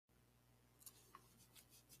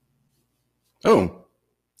Oh,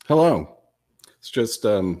 hello. It's just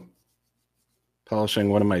polishing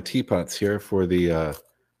one of my teapots here for the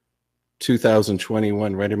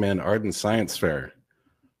 2021 RenderMan Art and Science Fair.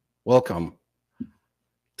 Welcome.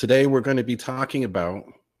 Today we're going to be talking about,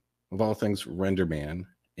 of all things, RenderMan,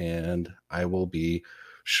 and I will be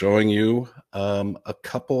showing you a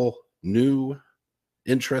couple new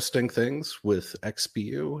interesting things with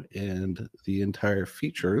XPU and the entire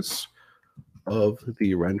features of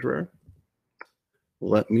the renderer.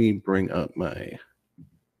 Let me bring up my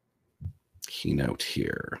Keynote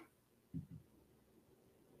here.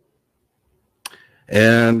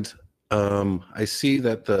 And I see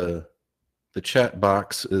that the chat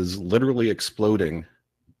box is literally exploding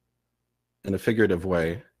in a figurative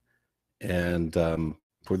way. And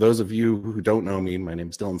for those of you who don't know me, my name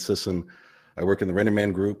is Dylan Sisson. I work in the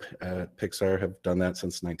RenderMan group at Pixar, have done that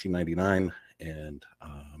since 1999, and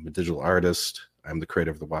I'm a digital artist. I'm the creator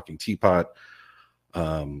of the Walking Teapot.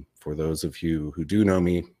 For those of you who do know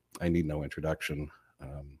me, I need no introduction.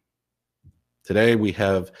 Today we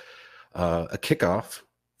have a kickoff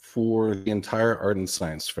for the entire Art and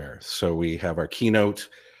Science Fair. So we have our keynote,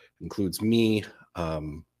 includes me,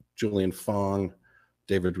 Julian Fong,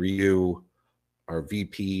 David Ryu, our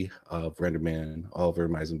VP of RenderMan, Oliver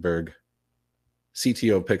Meisenberg,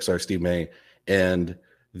 CTO Pixar, Steve May, and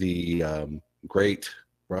the great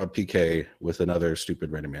Rob PK with another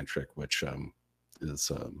stupid RenderMan trick, which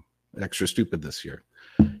is extra stupid this year.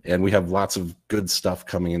 And we have lots of good stuff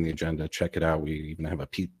coming in the agenda. Check it out. We even have a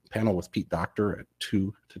panel with Pete Doctor at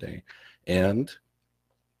 2 today. And,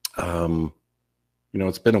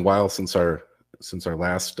 it's been a while since our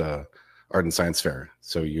last Art and Science Fair.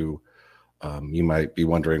 So you might be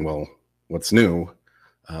wondering, well, what's new?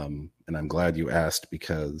 And I'm glad you asked,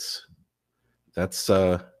 because that's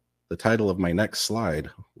the title of my next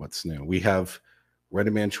slide. What's new? We have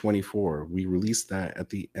RenderMan 24. We released that at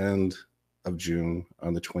the end of June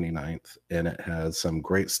on the 29th, and it has some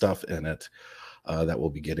great stuff in it that we'll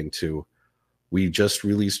be getting to. We just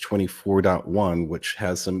released 24.1, which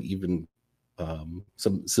has some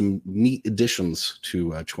neat additions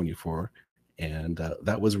to 24, and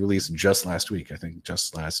that was released just last week. I think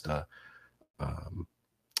just last on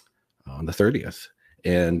the 30th,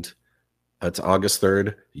 and it's August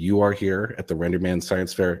 3rd. You are here at the RenderMan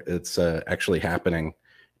Science Fair. It's actually happening,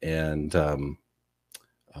 and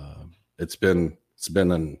it's been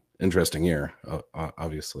an interesting year,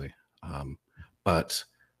 obviously. But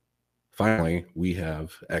finally, we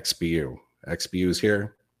have XPU. XPU is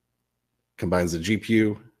here, combines the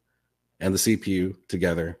GPU and the CPU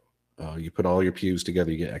together. You put all your PUs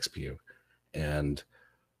together, you get XPU. And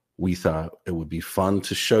we thought it would be fun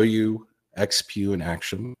to show you XPU in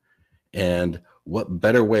action. And what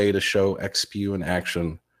better way to show XPU in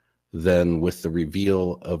action than with the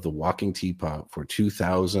reveal of the Walking Teapot for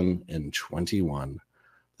 2021.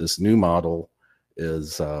 This new model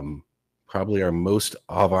is probably our most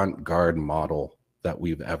avant-garde model that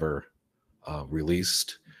we've ever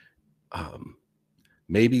released.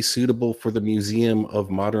 Maybe suitable for the Museum of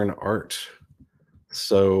Modern Art.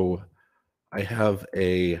 So I have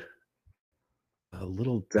a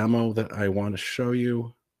little demo that I want to show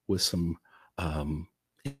you with some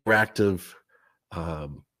interactive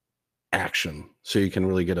action, so you can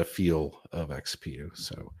really get a feel of XPU.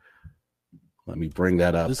 So let me bring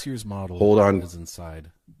that up. This year's model Hold on. is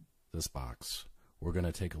inside this box. We're going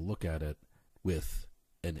to take a look at it with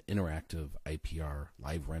an interactive IPR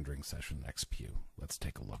live rendering session XPU. Let's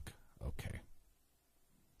take a look. Okay.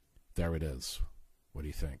 There it is. What do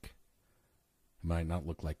you think? It might not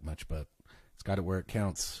look like much, but it's got it where it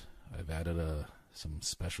counts. I've added some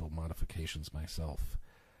special modifications myself,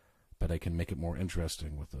 but I can make it more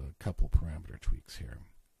interesting with a couple parameter tweaks here.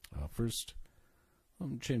 First,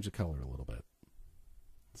 I'll change the color a little bit.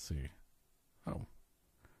 Let's see. Oh,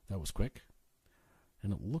 that was quick.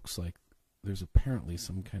 And it looks like there's apparently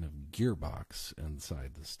some kind of gearbox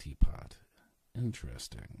inside this teapot.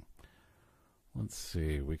 Interesting. Let's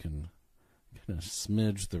see. We can kind of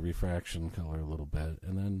smidge the refraction color a little bit,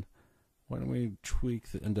 and then why don't we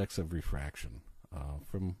tweak the index of refraction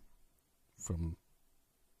from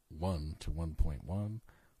 1 to 1.1,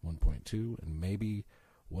 1.2, and maybe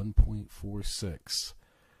 1.46,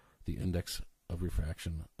 the index of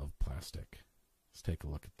refraction of plastic. Let's take a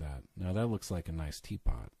look at that. Now that looks like a nice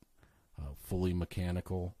teapot, fully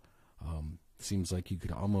mechanical. Seems like you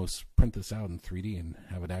could almost print this out in 3D and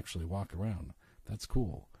have it actually walk around. That's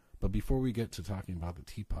cool. But before we get to talking about the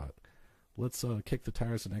teapot, let's kick the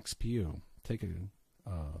tires in XPU. Take a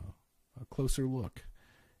closer look,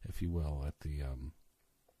 if you will, at the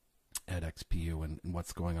at XPU and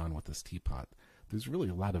what's going on with this teapot. There's really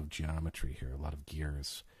a lot of geometry here, a lot of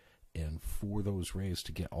gears, and for those rays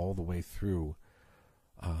to get all the way through,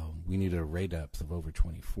 we need a ray depth of over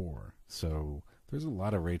 24. So there's a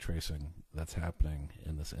lot of ray tracing that's happening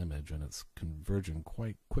in this image, and it's converging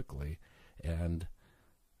quite quickly, and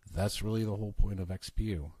that's really the whole point of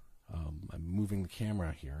XPU. I'm moving the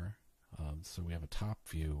camera here, so we have a top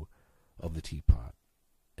view of the teapot.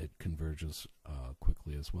 It converges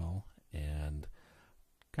quickly as well, and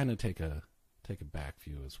kind of take a back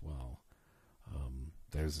view as well.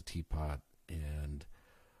 There's a teapot, and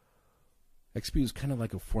XPU is kind of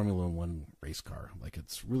like a Formula One race car. Like,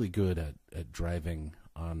 it's really good at driving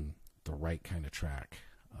on the right kind of track,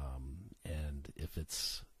 and if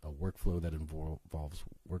it's a workflow that involves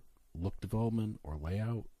look development or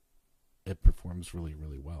layout, it performs really,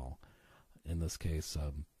 really well. In this case,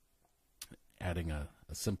 adding a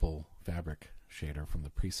simple fabric shader from the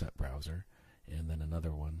preset browser, and then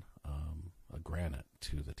another one, a granite,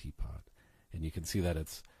 to the teapot. And you can see that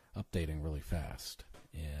it's updating really fast.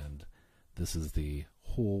 And this is the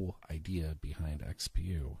whole idea behind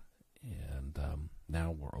XPU. And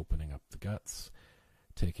now we're opening up the guts,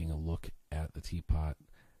 taking a look at the teapot,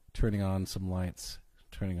 turning on some lights,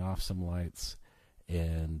 turning off some lights,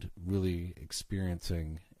 and really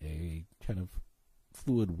experiencing a kind of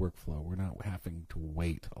fluid workflow. We're not having to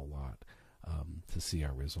wait a lot to see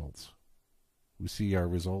our results. We see our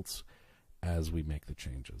results as we make the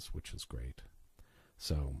changes, which is great.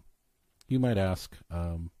 So you might ask,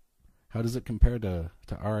 how does it compare to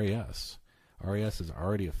RAS? RAS is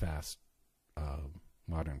already a fast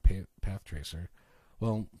modern path tracer.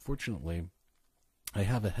 Well, fortunately, I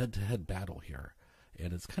have a head-to-head battle here,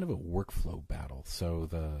 and it's kind of a workflow battle. So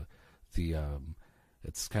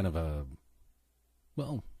it's kind of a,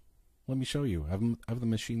 well, let me show you. I have the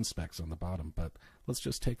machine specs on the bottom, but let's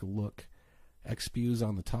just take a look. XPU is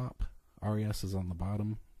on the top, RAS is on the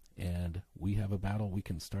bottom, and we have a battle. We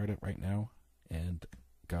can start it right now and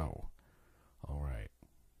go. All right.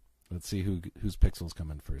 Let's see whose pixels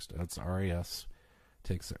come in first. That's RAS,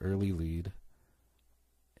 takes the early lead,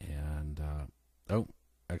 and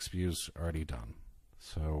XPU's already done.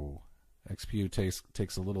 So XPU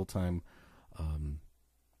takes a little time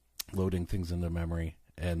loading things into memory,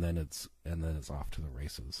 and then it's off to the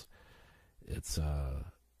races. It's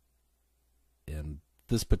in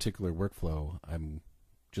this particular workflow, I'm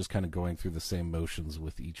just kind of going through the same motions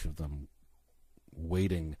with each of them,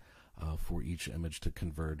 waiting for each image to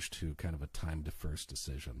converge to kind of a time to first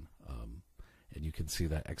decision. And you can see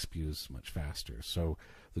that XPU is much faster. So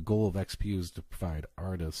the goal of XPU is to provide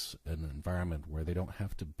artists an environment where they don't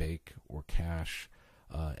have to bake or cache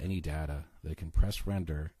any data. They can press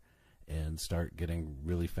render and start getting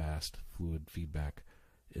really fast fluid feedback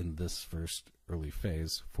in this first early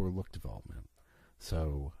phase for look development.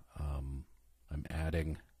 So I'm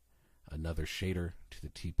adding another shader to the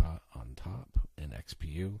teapot on top in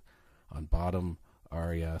XPU. On bottom,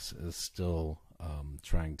 RAS is still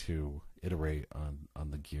trying to iterate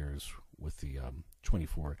on the gears with the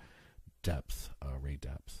 24 depth, ray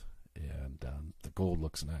depth. And the gold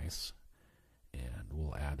looks nice. And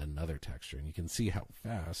we'll add another texture. And you can see how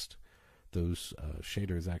fast those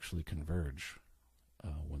shaders actually converge.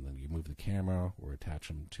 When you move the camera or attach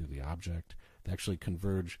them to the object, they actually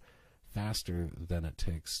converge faster than it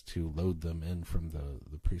takes to load them in from the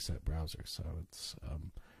preset browser. So it's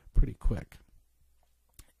pretty quick.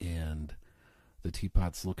 And the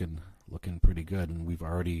teapot's looking pretty good, and we've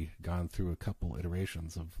already gone through a couple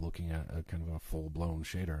iterations of looking at a kind of a full-blown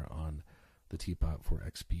shader on the teapot for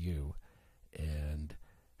XPU, and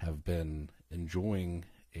have been enjoying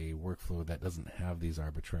a workflow that doesn't have these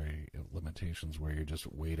arbitrary limitations where you're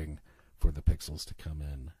just waiting for the pixels to come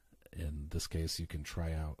in. In this case, you can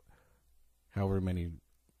try out however many,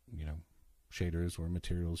 shaders or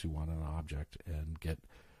materials you want on an object and get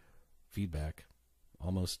feedback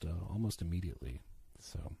almost immediately.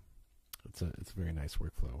 So it's a very nice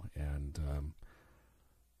workflow. And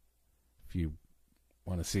if you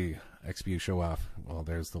want to see XPU show off, well,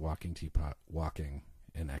 there's the walking teapot walking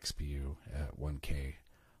in XPU at 1K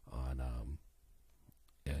on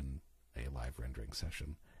in a live rendering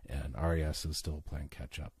session, and RAS is still playing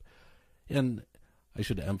catch up. And I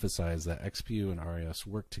should emphasize that XPU and RAS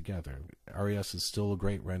work together. RAS is still a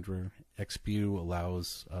great renderer. XPU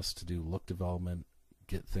allows us to do look development,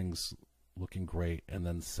 get things looking great, and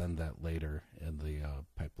then send that later in the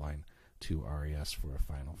pipeline to RAS for a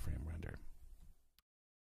final frame render.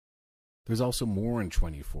 There's also more in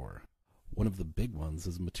 24. One of the big ones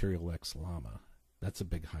is MaterialX Lama. That's a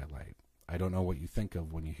big highlight. I don't know what you think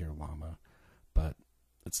of when you hear Lama, but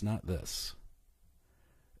it's not this.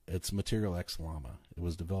 It's MaterialX Lama. It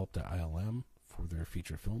was developed at ILM for their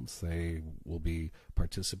feature films. They will be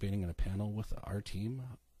participating in a panel with our team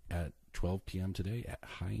at 12 p.m. today at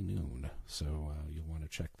high noon. So you'll want to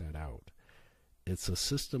check that out. It's a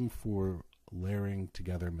system for layering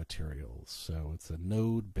together materials. So it's a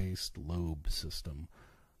node-based lobe system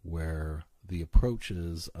where the approach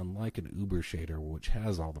is, unlike an Uber shader, which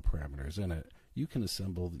has all the parameters in it, you can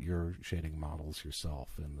assemble your shading models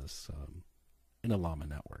yourself in this in a Lama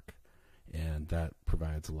network. And that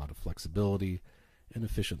provides a lot of flexibility and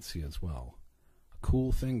efficiency as well. A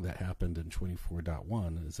cool thing that happened in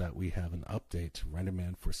 24.1 is that we have an update to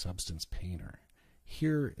RenderMan for Substance Painter.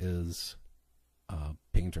 Here is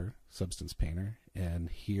Painter, Substance Painter, and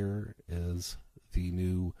here is the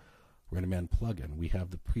new RenderMan plugin. We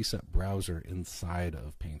have the preset browser inside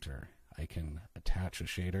of Painter. I can attach a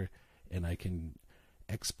shader and I can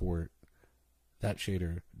export that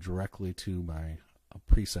shader directly to my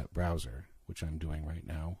preset browser, which I'm doing right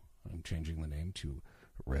now. I'm changing the name to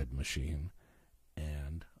Red Machine,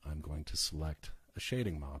 and I'm going to select a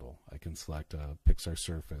shading model. I can select a Pixar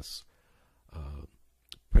Surface,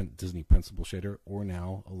 Disney Principal Shader, or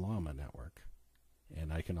now a Llama network.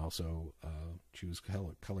 And I can also choose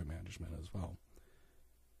color management as well.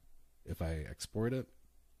 If I export it,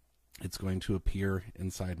 it's going to appear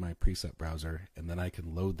inside my preset browser, and then I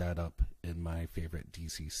can load that up in my favorite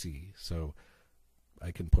DCC. So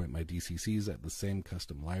I can point my DCCs at the same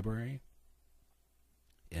custom library,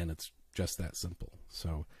 and it's just that simple.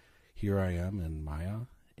 So here I am in Maya,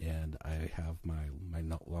 and I have my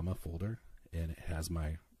Llama folder, and it has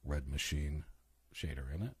my Red Machine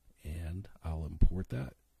shader in it, and I'll import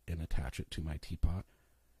that and attach it to my teapot,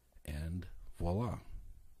 and voila.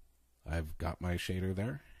 I've got my shader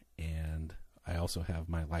there, and I also have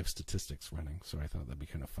my live statistics running, so I thought that'd be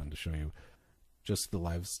kind of fun to show you just the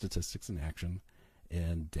live statistics in action.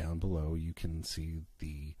 And down below you can see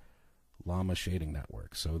the Llama shading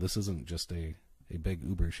network. So this isn't just a big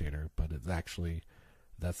Uber shader, but it's actually,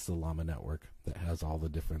 that's the Llama network that has all the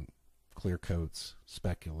different clear coats,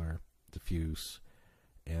 specular, diffuse,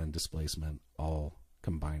 and displacement all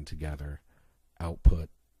combined together, output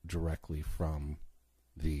directly from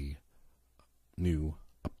the new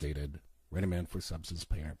updated RenderMan for Substance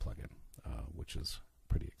Painter plugin, which is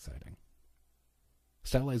pretty exciting.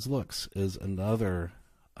 Stylized Looks is another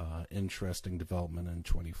interesting development in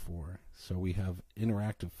 24. So we have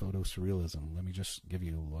interactive photo surrealism. Let me just give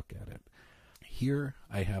you a look at it. Here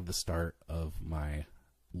I have the start of my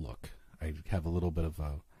look. I have a little bit of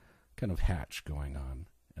a kind of hatch going on,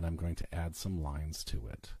 and I'm going to add some lines to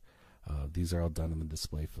it. These are all done in the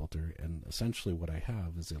display filter, and essentially what I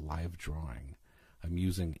have is a live drawing. I'm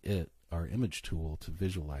using our image tool, to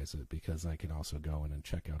visualize it, because I can also go in and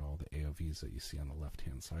check out all the AOVs that you see on the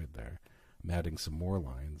left-hand side there. I'm adding some more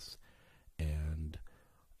lines, and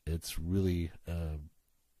it's really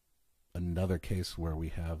another case where we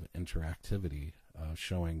have interactivity,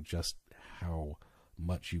 showing just how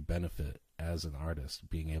much you benefit as an artist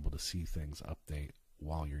being able to see things update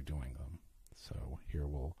while you're doing them. So here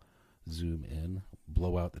we'll zoom in,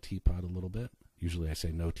 blow out the teapot a little bit. Usually I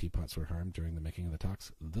say no teapots were harmed during the making of the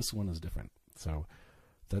talks. This one is different. So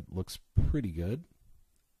that looks pretty good.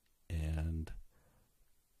 And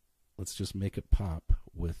let's just make it pop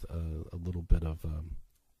with a little bit of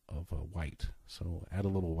white. So add a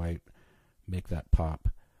little white, make that pop.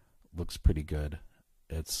 Looks pretty good.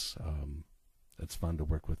 It's fun to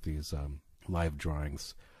work with these live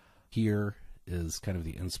drawings. Here is kind of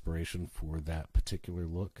the inspiration for that particular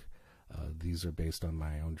look. These are based on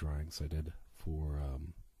my own drawings I did for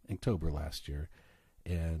Inktober last year,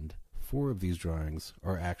 and 4 of these drawings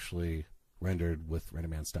are actually rendered with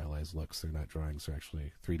RenderMan Stylized Looks. They're not drawings, they're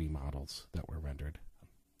actually 3D models that were rendered.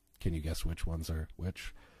 Can you guess which ones are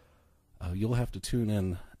which? You'll have to tune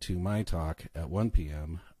in to my talk at 1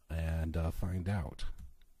 p.m. and find out.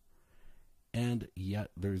 And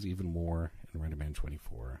yet there's even more in RenderMan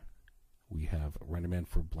 24. We have RenderMan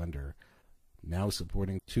for Blender now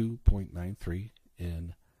supporting 2.93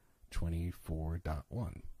 in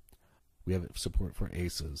 24.1. We have support for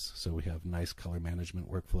ACEs, so we have nice color management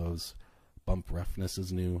workflows. Bump roughness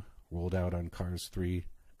is new, rolled out on Cars 3.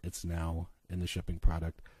 It's now in the shipping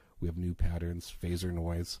product. We have new patterns, phaser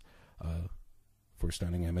noise for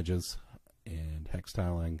stunning images, and hex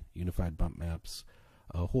tiling, unified bump maps,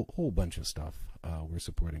 a whole bunch of stuff. We're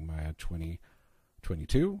supporting Maya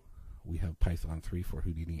 2022. We have Python 3 for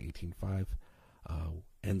Houdini 18.5.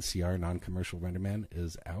 NCR, non-commercial RenderMan,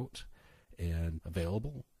 is out and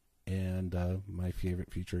available, and my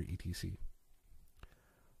favorite feature, ETC.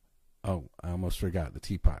 Oh, I almost forgot the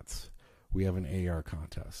teapots. We have an AR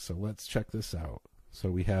contest, so let's check this out. So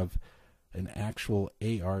we have an actual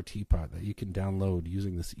AR teapot that you can download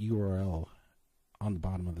using this URL on the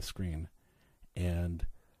bottom of the screen, and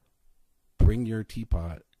bring your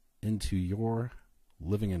teapot into your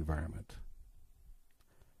living environment.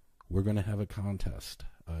 We're going to have a contest.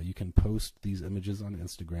 You can post these images on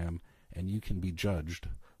Instagram, and you can be judged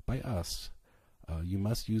by us. You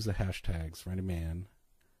must use the hashtags RenderMan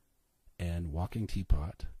and Walking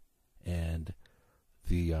Teapot, and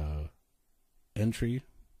the entry,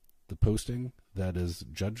 the posting that is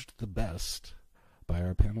judged the best by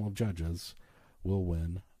our panel of judges will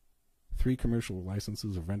win 3 commercial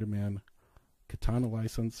licenses of RenderMan, Katana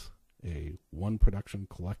license, a 1 production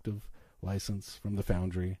collective license from the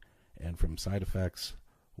Foundry, and from Side Effects,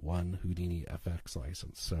 1 Houdini FX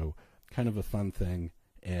license. So kind of a fun thing,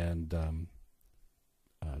 and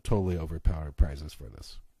totally overpowered prizes for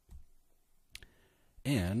this.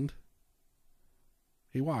 And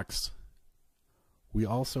hey, Walks, we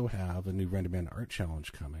also have a new RenderMan Art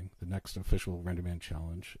Challenge coming. The next official RenderMan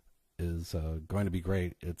Challenge is going to be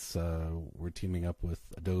great. It's we're teaming up with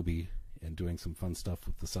Adobe and doing some fun stuff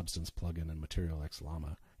with the Substance plugin and MaterialX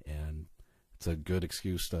Lama, and it's a good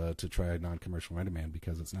excuse to try a non-commercial RenderMan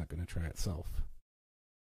because it's not going to try itself.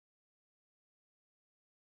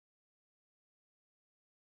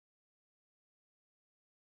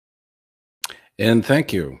 And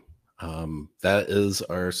thank you. That is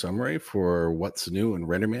our summary for what's new in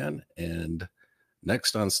RenderMan. And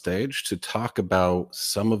next on stage to talk about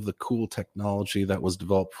some of the cool technology that was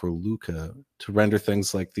developed for Luca to render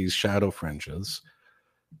things like these shadow fringes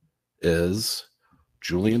is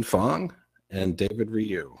Julian Fong and David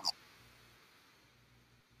Ryu.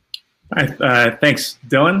 Hi, thanks,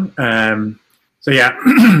 Dylan. So yeah,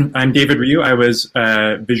 I'm David Ryu. I was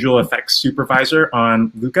visual effects supervisor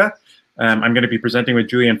on Luca. I'm going to be presenting with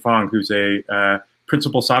Julian Fong, who's a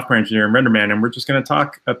principal software engineer in RenderMan, and we're just going to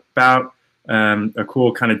talk about a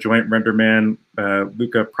cool kind of joint RenderMan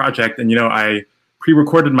Luca project. And I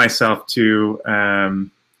pre-recorded myself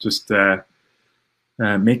to just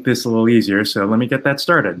make this a little easier. So let me get that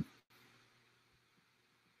started.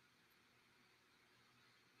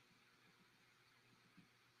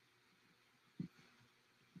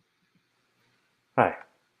 Hi,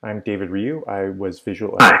 I'm David Ryu. I was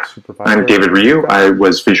visual effects supervisor. I'm David Ryu. I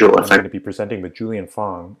was visual effects. I'm going to be presenting with Julian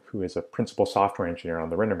Fong, who is a principal software engineer on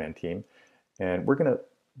the RenderMan team. And we're going to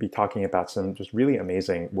be talking about some just really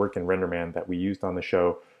amazing work in RenderMan that we used on the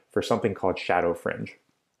show for something called Shadow Fringe.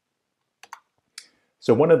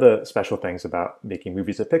 So one of the special things about making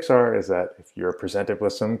movies at Pixar is that if you're presented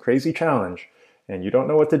with some crazy challenge and you don't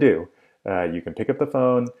know what to do, you can pick up the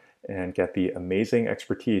phone and get the amazing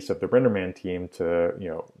expertise of the RenderMan team to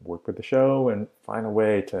work with the show and find a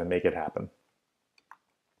way to make it happen.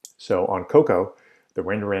 So on Coco, the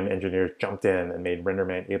RenderMan engineers jumped in and made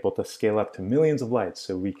RenderMan able to scale up to millions of lights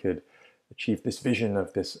so we could achieve this vision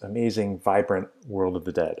of this amazing, vibrant world of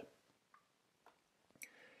the dead.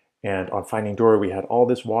 And on Finding Dory, we had all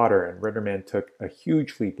this water, and RenderMan took a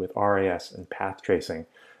huge leap with RAS and path tracing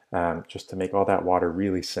just to make all that water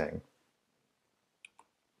really sing.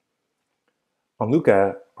 On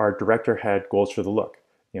Luca, our director had goals for the look.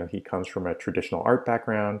 He comes from a traditional art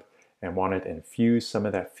background and wanted to infuse some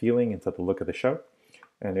of that feeling into the look of the show.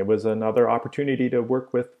 And it was another opportunity to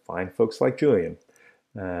work with fine folks like Julian.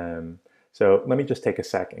 So let me just take a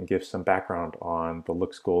sec and give some background on the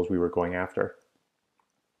looks goals we were going after.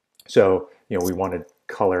 So, we wanted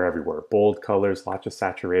color everywhere, bold colors, lots of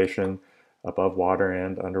saturation above water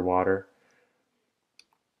and underwater.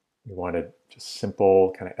 We wanted just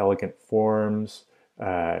simple, kind of elegant forms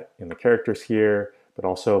in the characters here, but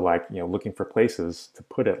also looking for places to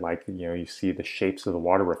put it, you see the shapes of the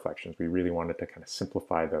water reflections. We really wanted to kind of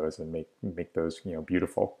simplify those and make those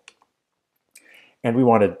beautiful. And we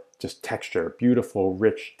wanted just texture, beautiful,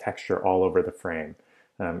 rich texture all over the frame.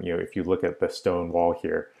 If you look at the stone wall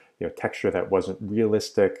here, texture that wasn't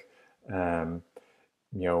realistic,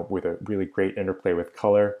 with a really great interplay with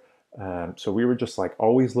color. So we were just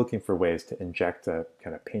always looking for ways to inject a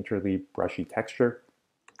kind of painterly, brushy texture.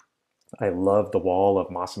 I love the wall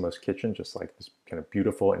of Massimo's kitchen, just this kind of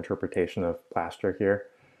beautiful interpretation of plaster here.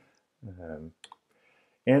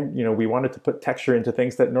 And we wanted to put texture into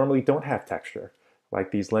things that normally don't have texture,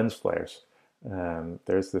 like these lens flares.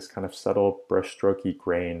 There's this kind of subtle brushstrokey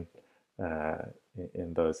grain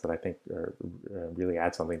in those that I think really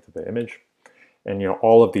add something to the image. And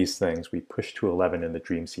all of these things we pushed to 11 in the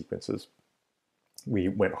dream sequences. We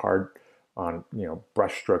went hard on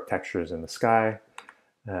brushstroke textures in the sky,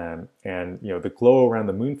 and the glow around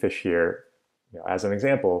the moonfish here, as an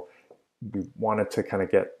example, we wanted to kind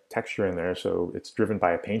of get texture in there, so it's driven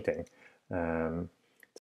by a painting.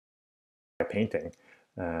 painting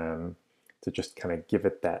to just kind of give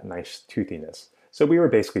it that nice toothiness. So we were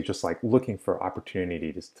basically just like looking for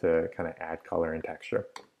opportunities to kind of add color and texture.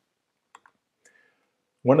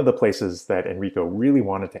 One of the places that Enrico really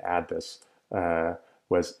wanted to add this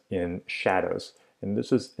was in shadows. And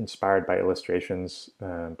this was inspired by illustrations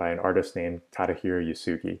by an artist named Tadahiro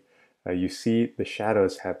Yasugi. You see the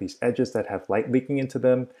shadows have these edges that have light leaking into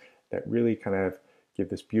them that really kind of give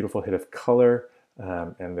this beautiful hit of color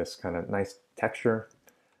and this kind of nice texture.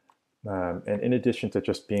 And in addition to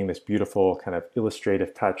just being this beautiful kind of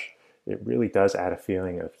illustrative touch, it really does add a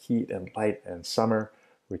feeling of heat and light and summer,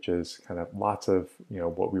 which is kind of lots of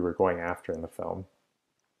what we were going after in the film.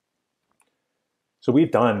 So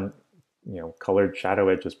we've done colored shadow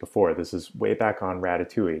edges before. This is way back on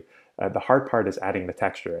Ratatouille. The hard part is adding the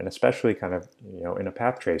texture, and especially kind of in a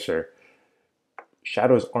path tracer,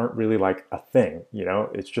 shadows aren't really like a thing.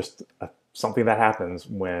 It's just something that happens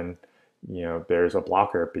when there's a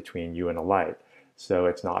blocker between you and a light. So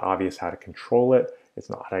it's not obvious how to control it. It's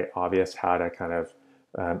not obvious how to kind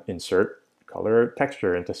of insert color or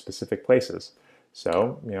texture into specific places.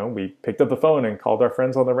 So we picked up the phone and called our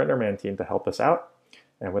friends on the RenderMan team to help us out.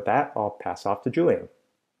 And with that, I'll pass off to Julian.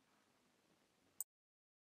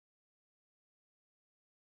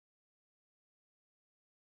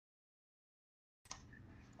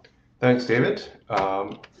 Thanks, David.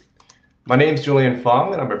 My name is Julian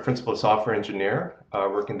Fong, and I'm a principal software engineer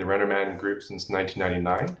working the RenderMan group since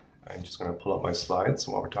 1999. I'm just going to pull up my slides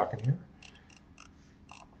while we're talking here.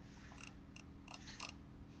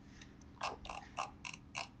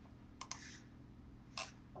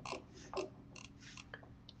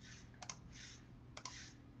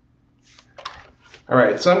 All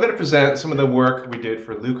right, so I'm going to present some of the work we did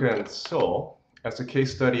for Luca and Soul as a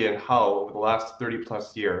case study in how, over the last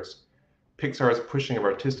 30+ years, Pixar's pushing of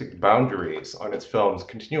artistic boundaries on its films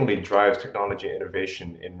continually drives technology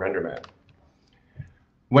innovation in RenderMan.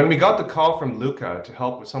 When we got the call from Luca to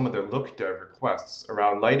help with some of their look dev requests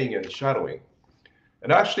around lighting and shadowing, it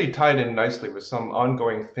actually tied in nicely with some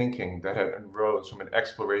ongoing thinking that had arose from an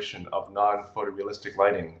exploration of non-photorealistic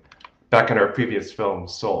lighting back in our previous film,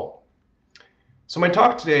 Soul. So my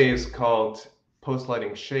talk today is called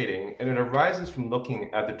Post-Lighting Shading, and it arises from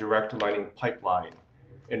looking at the direct lighting pipeline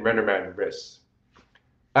in RenderMan RIS.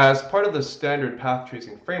 As part of the standard path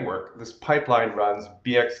tracing framework, this pipeline runs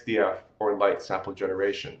BXDF, or light sample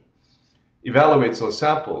generation, evaluates those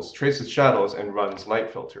samples, traces shadows, and runs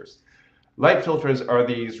light filters. Light filters are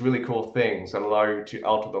these really cool things that allow you to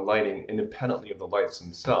alter the lighting independently of the lights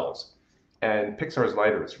themselves, and Pixar's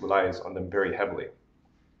lighters relies on them very heavily.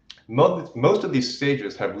 Most of these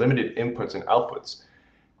stages have limited inputs and outputs,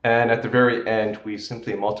 and at the very end, we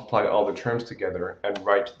simply multiply all the terms together and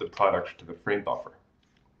write the product to the frame buffer.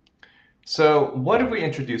 So what if we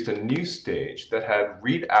introduced a new stage that had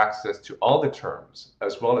read access to all the terms,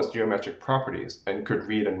 as well as geometric properties, and could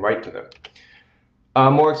read and write to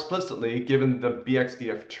them? More explicitly, given the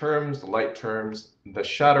BXDF terms, the light terms, the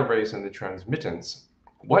shadow rays, and the transmittance,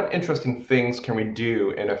 what interesting things can we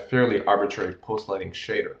do in a fairly arbitrary post-lighting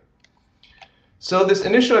shader? So this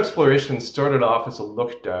initial exploration started off as a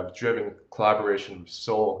look dev driven collaboration with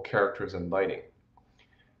Soul, characters, and lighting.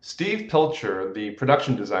 Steve Pilcher, the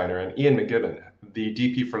production designer, and Ian McGibbon, the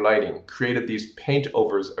DP for lighting, created these paint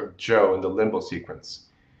overs of Joe in the limbo sequence.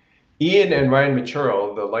 Ian and Ryan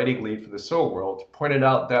Material, the lighting lead for the Soul world, pointed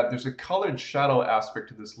out that there's a colored shadow aspect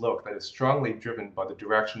to this look that is strongly driven by the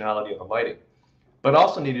directionality of the lighting, but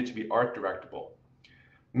also needed to be art directable.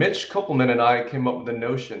 Mitch Koppelman and I came up with the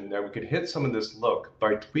notion that we could hit some of this look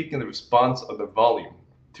by tweaking the response of the volume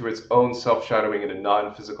to its own self-shadowing in a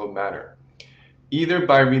non-physical manner, either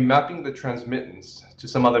by remapping the transmittance to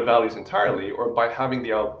some other values entirely, or by having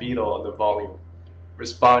the albedo of the volume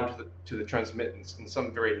respond to the transmittance in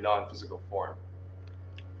some very non-physical form.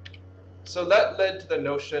 So that led to the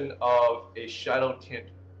notion of a shadow tint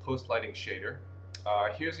post-lighting shader.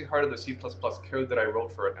 Here's the heart of the C++ code that I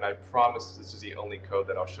wrote for it, and I promise this is the only code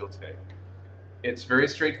that I'll show today. It's very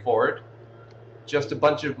straightforward, just a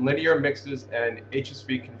bunch of linear mixes and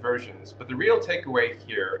HSV conversions, but the real takeaway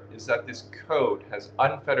here is that this code has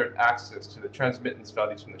unfettered access to the transmittance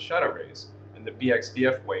values from the shadow rays and the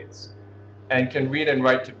BXDF weights, and can read and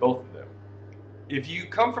write to both of them. If you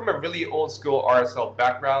come from a really old school RSL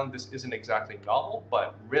background, this isn't exactly novel,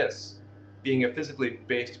 but RIS, being a physically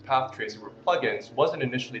based path tracer with plugins, wasn't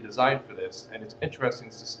initially designed for this, and it's interesting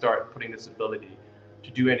to start putting this ability to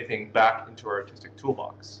do anything back into our artistic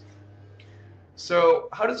toolbox. So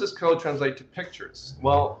how does this code translate to pictures?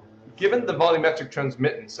 Well, given the volumetric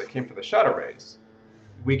transmittance that came from the shadow rays,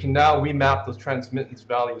 we can now remap those transmittance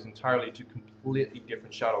values entirely to completely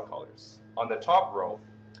different shadow colors. on the top row,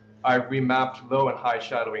 I've remapped low and high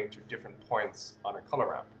shadowing to different points on a color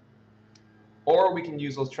ramp. Or we can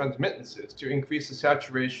use those transmittances to increase the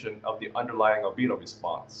saturation of the underlying albedo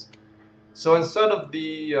response. So instead of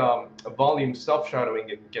the volume self-shadowing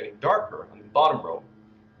and getting darker on the bottom row,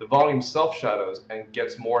 the volume self-shadows and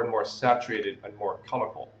gets more and more saturated and more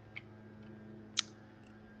colorful.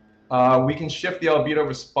 We can shift the albedo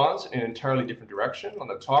response in an entirely different direction. On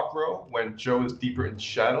the top row, when Joe is deeper in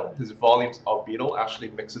shadow, his volume's albedo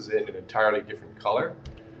actually mixes in an entirely different color.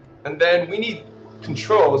 And then we need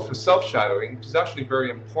controls for self-shadowing, which is actually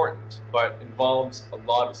very important, but involves a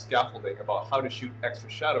lot of scaffolding about how to shoot extra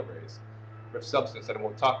shadow rays with substance that I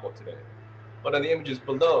won't talk about today. But on the images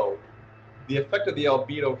below, the effect of the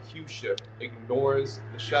albedo hue shift ignores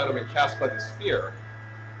the shadowing cast by the sphere,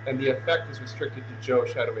 and the effect is restricted to Joe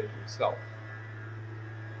shadowing himself.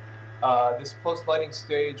 This post-lighting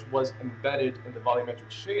stage was embedded in the volumetric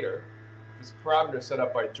shader, this parameter set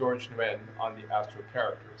up by George Nguyen on the Astro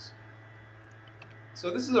characters. So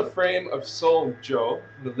this is a frame of Soul Joe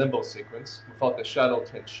from the limbo sequence without the shadow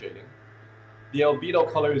tint shading. The albedo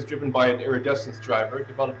color is driven by an iridescence driver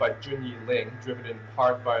developed by Junyi Ling, driven in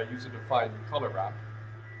part by a user-defined color ramp.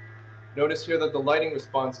 Notice here that the lighting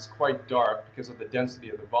response is quite dark because of the density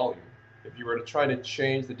of the volume. If you were to try to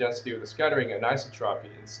change the density of the scattering anisotropy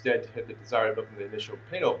instead to hit the desired look in the initial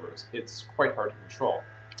paint overs, it's quite hard to control.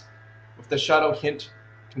 With the shadow hint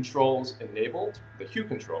controls enabled, the hue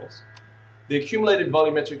controls, the accumulated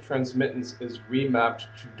volumetric transmittance is remapped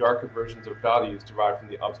to darker versions of values derived from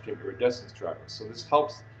the upstream iridescence driver. So this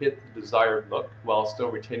helps hit the desired look while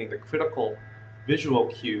still retaining the critical visual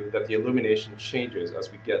cue that the illumination changes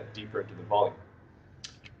as we get deeper into the volume.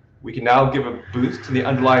 We can now give a boost to the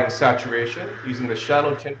underlying saturation using the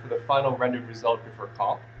shadow tint for the final rendered result before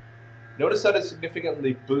comp. Notice that it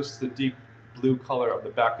significantly boosts the deep blue color of the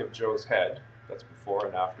back of Joe's head. That's before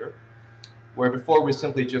and after, where before we're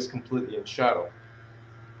simply just completely in shadow.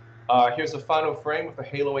 Here's the final frame with the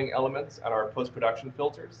haloing elements and our post-production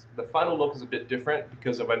filters. The final look is a bit different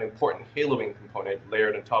because of an important haloing component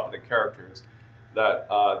layered on top of the characters that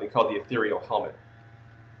they call the ethereal helmet.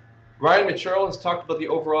 Ryan Material has talked about the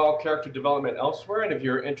overall character development elsewhere, and if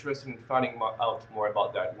you're interested in finding out more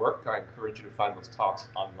about that work, I encourage you to find those talks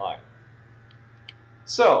online.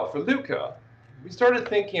 So for Luca, we started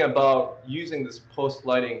thinking about using this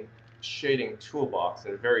post-lighting shading toolbox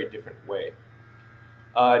in a very different way.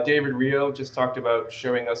 David Rio just talked about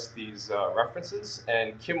showing us these references,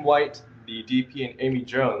 and Kim White, the DP, and Amy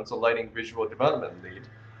Jones, a lighting visual development lead,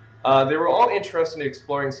 they were all interested in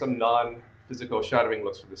exploring some non-physical shadowing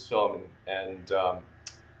looks for this film, and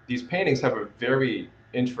these paintings have a very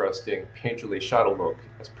interesting painterly shadow look,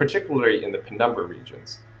 particularly in the penumbra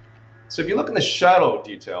regions. So if you look in the shadow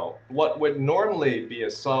detail, what would normally be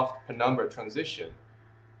a soft penumbra transition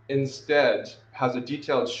instead has a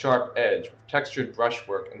detailed sharp edge with textured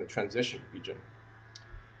brushwork in the transition region.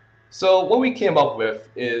 So what we came up with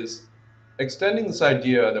is extending this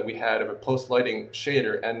idea that we had of a post-lighting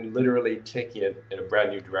shader and literally taking it in a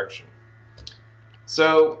brand new direction.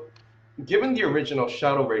 So given the original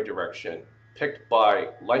shadow ray direction picked by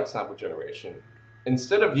light sample generation,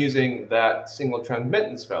 instead of using that single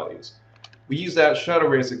transmittance values, we use that shadow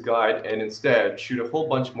ray as a guide and instead shoot a whole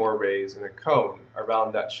bunch more rays in a cone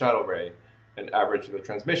around that shadow ray and average the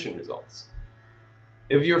transmission results.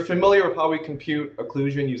 If you're familiar with how we compute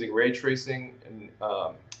occlusion using ray tracing, and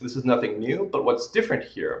this is nothing new, but what's different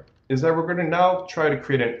here is that we're going to now try to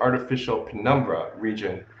create an artificial penumbra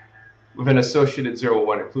region with an associated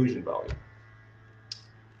 0,1 occlusion value.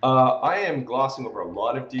 I am glossing over a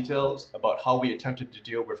lot of details about how we attempted to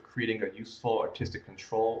deal with creating a useful artistic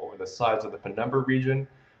control over the size of the penumbra region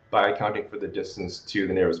by accounting for the distance to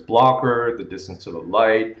the nearest blocker, the distance to the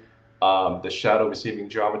light, the shadow receiving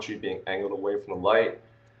geometry being angled away from the light.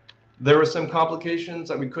 There were some complications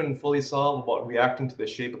that we couldn't fully solve about reacting to the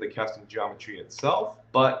shape of the casting geometry itself,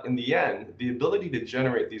 but in the end, the ability to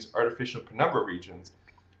generate these artificial penumbra regions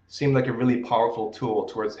seemed like a really powerful tool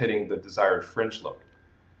towards hitting the desired fringe look.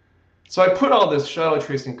 So I put all this shadow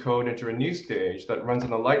tracing code into a new stage that runs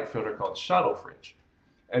on a light filter called Shadow Fringe.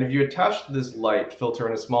 And if you attach this light filter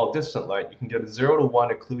in a small distant light, you can get a 0,1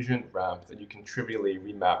 occlusion ramp that you can trivially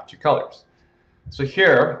remap to colors. So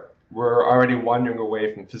here, we're already wandering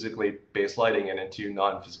away from physically based lighting and into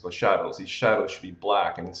non-physical shadows. These shadows should be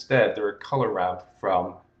black, and instead they're a color ramp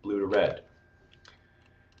from blue to red.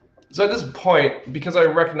 So at this point, because I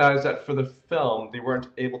recognized that for the film, they weren't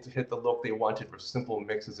able to hit the look they wanted with simple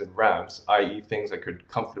mixes and ramps, i.e. things I could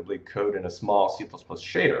comfortably code in a small C++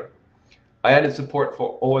 shader, I added support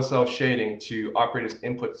for OSL shading to operate as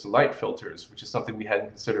inputs to light filters, which is something we hadn't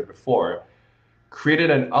considered before. Created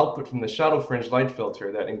an output from the shadow fringe light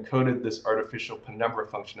filter that encoded this artificial penumbra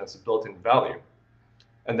function as a built-in value,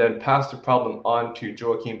 and then passed the problem on to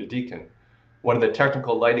Joachim de Deacon, one of the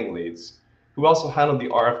technical lighting leads, who also handled the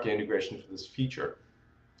RFK integration for this feature.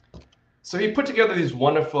 So he put together these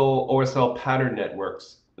wonderful OSL pattern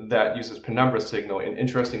networks that uses penumbra signal in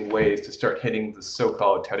interesting ways to start hitting the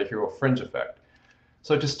so-called Tadahiro fringe effect.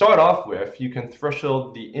 So to start off with, you can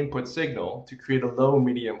threshold the input signal to create a low,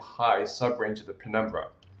 medium, high subrange of the penumbra.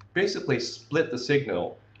 Basically split the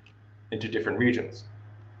signal into different regions.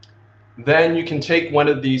 Then you can take one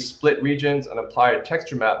of these split regions and apply a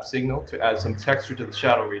texture map signal to add some texture to the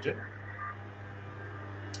shadow region.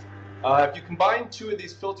 If you combine two of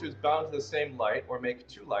these filters bound to the same light, or make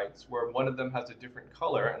two lights where one of them has a different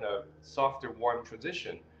color and a softer, warm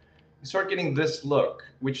transition, you start getting this look,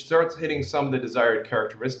 which starts hitting some of the desired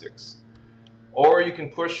characteristics. Or you can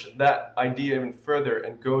push that idea even further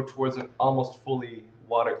and go towards an almost fully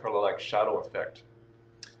watercolor-like shadow effect.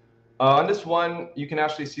 On this one, you can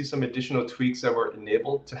actually see some additional tweaks that were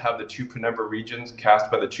enabled to have the two penumbra regions cast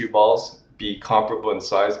by the two balls be comparable in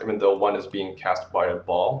size, even though one is being cast by a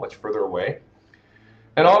ball much further away.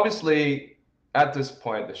 And obviously, at this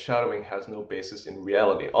point, the shadowing has no basis in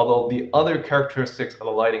reality, although the other characteristics of the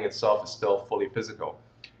lighting itself is still fully physical.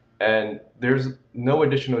 And there's no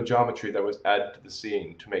additional geometry that was added to the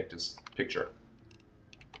scene to make this picture.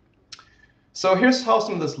 So here's how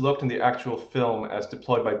some of this looked in the actual film as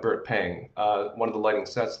deployed by Bert Pang, one of the lighting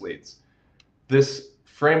sets leads. This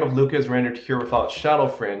frame of Luca is rendered here without shadow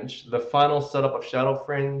fringe. The final setup of shadow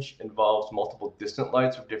fringe involves multiple distant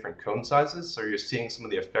lights with different cone sizes, so you're seeing some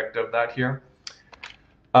of the effect of that here.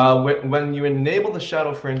 When you enable the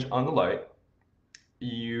shadow fringe on the light,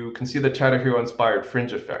 you can see the Tadahiro inspired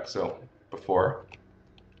fringe effect, so before,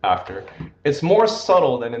 after. It's more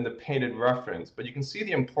subtle than in the painted reference, but you can see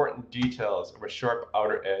the important details of a sharp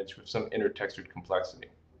outer edge with some inner textured complexity.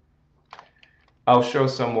 I'll show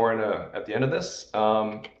some more at the end of this.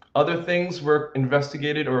 Other things we're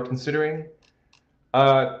investigated or considering.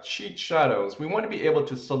 Cheat shadows. We want to be able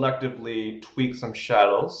to selectively tweak some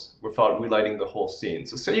shadows without relighting the whole scene.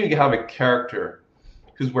 So say you have a character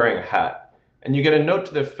who's wearing a hat, and you get a note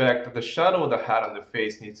to the effect that the shadow of the hat on the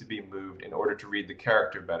face needs to be moved in order to read the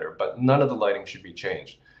character better, but none of the lighting should be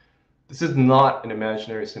changed. This is not an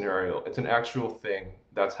imaginary scenario. It's an actual thing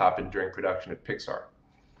that's happened during production at Pixar.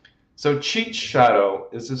 So cheat shadow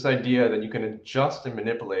is this idea that you can adjust a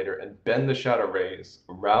manipulator and bend the shadow rays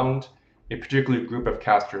around a particular group of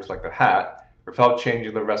casters like the hat without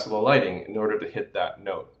changing the rest of the lighting in order to hit that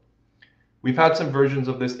note. We've had some versions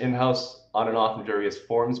of this in-house on and off in various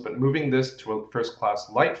forms, but moving this to a first-class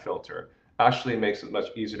light filter actually makes it much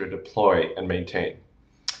easier to deploy and maintain.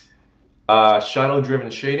 Shadow-driven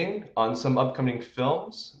shading. On some upcoming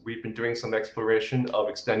films, we've been doing some exploration of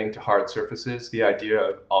extending to hard surfaces, the idea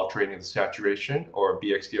of altering the saturation or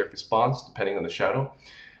BXDF response, depending on the shadow.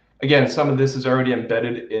 Again, some of this is already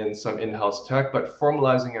embedded in some in-house tech, but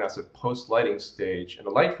formalizing it as a post-lighting stage in a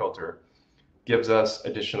light filter gives us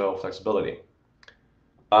additional flexibility.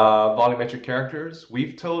 Volumetric characters.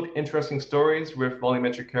 We've told interesting stories with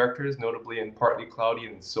volumetric characters, notably in Partly Cloudy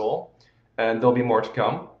and Soul, and there'll be more to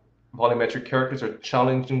come. Volumetric characters are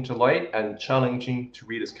challenging to light and challenging to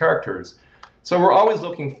read as characters, so we're always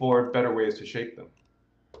looking for better ways to shape them.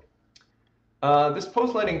 This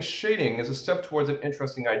post-lighting shading is a step towards an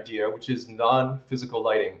interesting idea, which is non-physical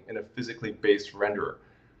lighting in a physically based renderer.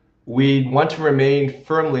 We want to remain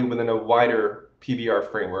firmly within a wider PBR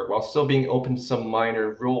framework while still being open to some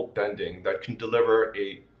minor rule bending that can deliver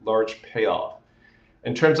a large payoff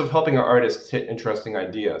in terms of helping our artists hit interesting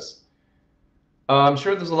ideas. I'm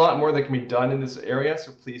sure there's a lot more that can be done in this area,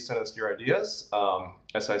 so please send us your ideas.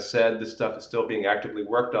 As I said, this stuff is still being actively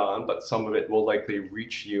worked on, but some of it will likely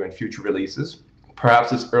reach you in future releases,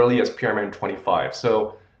 perhaps as early as PRMN 25.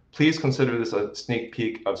 So please consider this a sneak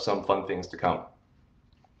peek of some fun things to come.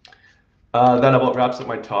 That about wraps up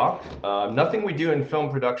my talk. Nothing we do in film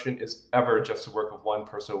production is ever just the work of one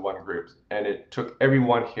person or one group, and it took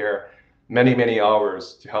everyone here many, many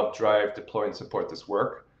hours to help drive, deploy, and support this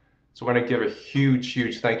work. So I want to give a huge,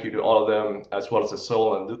 huge thank you to all of them, as well as the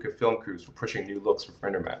Soul and Luca film crews for pushing new looks for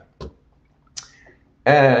RenderMan.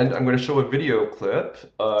 And I'm going to show a video clip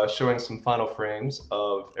showing some final frames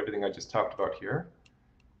of everything I just talked about here.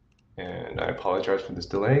 And I apologize for this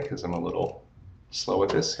delay because I'm a little slow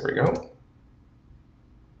with this. Here we go.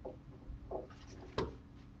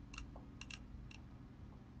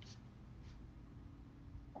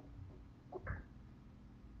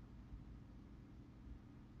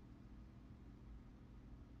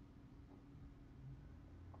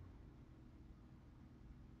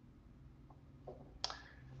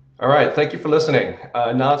 All right, thank you for listening.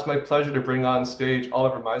 Now it's my pleasure to bring on stage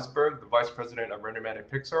Oliver Meisberg, the Vice President of RenderMan and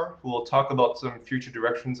Pixar, who will talk about some future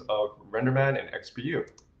directions of RenderMan and XPU.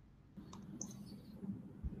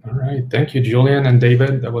 All right, thank you, Julian and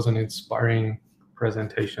David. That was an inspiring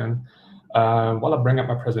presentation. While I bring up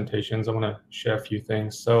my presentations, I want to share a few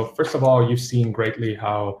things. So first of all, you've seen greatly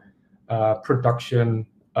how production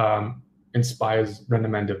inspires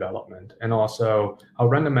RenderMan development, and also how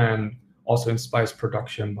RenderMan also inspires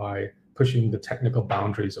production by pushing the technical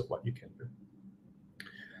boundaries of what you can do.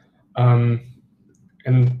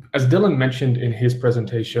 And as Dylan mentioned in his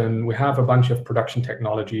presentation, we have a bunch of production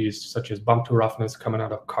technologies such as bump to roughness coming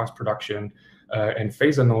out of cars production, and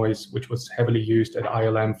phaser noise, which was heavily used at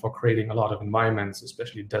ILM for creating a lot of environments,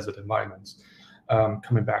 especially desert environments,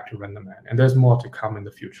 coming back to RenderMan. And there's more to come in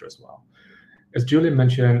the future as well. As Julian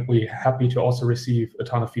mentioned, we're happy to also receive a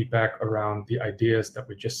ton of feedback around the ideas that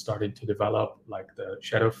we're just starting to develop, like the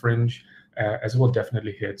shadow fringe, as we'll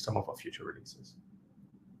definitely hit some of our future releases.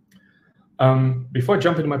 Before I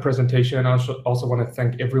jump into my presentation, I also want to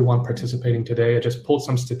thank everyone participating today. I just pulled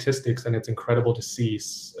some statistics, and it's incredible to see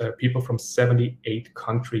people from 78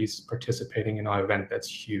 countries participating in our event. That's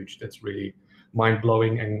huge. That's really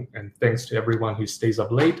mind-blowing, and thanks to everyone who stays up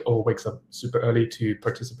late or wakes up super early to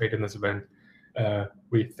participate in this event.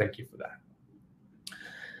 We thank you for that.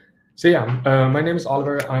 So yeah, my name is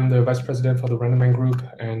Oliver. I'm the Vice President for the RenderMan Group,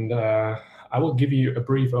 and I will give you a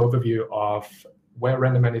brief overview of where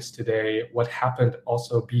RenderMan is today, what happened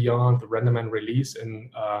also beyond the RenderMan release in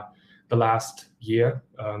the last year.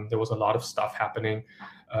 There was a lot of stuff happening,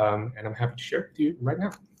 and I'm happy to share it with you right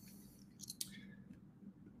now.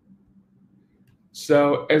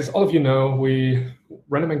 So as all of you know,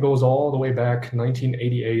 RenderMan goes all the way back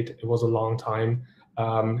 1988. It was a long time,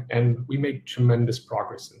 and we made tremendous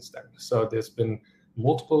progress since then. So there's been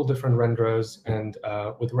multiple different renderers, and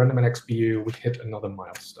with RenderMan XPU, we hit another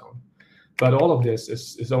milestone. But all of this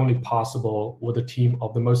is only possible with a team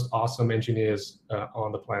of the most awesome engineers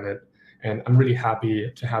on the planet. And I'm really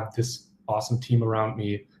happy to have this awesome team around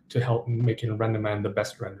me to help making RenderMan the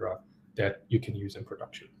best renderer that you can use in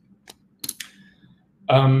production.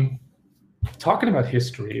 Talking about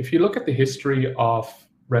history, if you look at the history of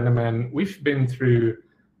RenderMan, we've been through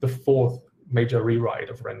the 4th major rewrite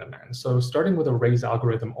of RenderMan. So starting with a raise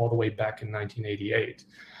algorithm all the way back in 1988.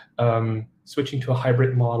 Switching to a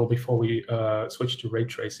hybrid model before we switched to ray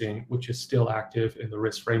tracing, which is still active in the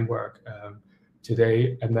RIS framework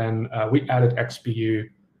today. And then we added XPU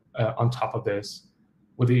on top of this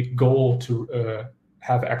with the goal to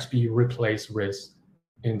have XPU replace RIS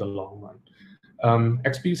in the long run.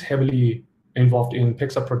 XPU is heavily involved in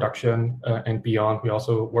Pixar production and beyond. We're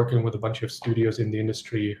also working with a bunch of studios in the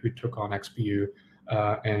industry who took on XPU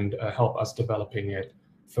and help us developing it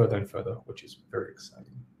further and further, which is very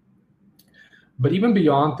exciting. But even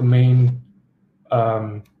beyond the main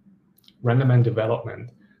RenderMan development,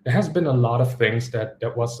 there has been a lot of things that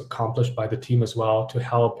was accomplished by the team as well to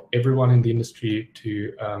help everyone in the industry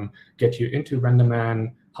to get you into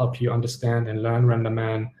RenderMan, help you understand and learn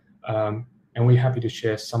RenderMan, and we're happy to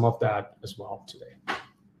share some of that as well today.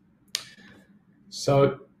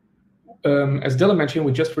 So as Dylan mentioned,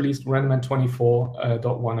 we just released RenderMan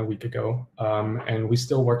 24.1 a week ago, and we're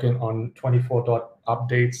still working on 24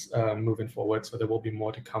 updates moving forward, so there will be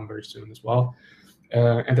more to come very soon as well.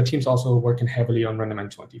 And the team's also working heavily on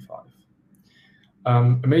RenderMan 25.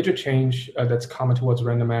 A major change that's common towards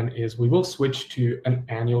RenderMan is we will switch to an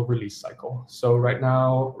annual release cycle. So right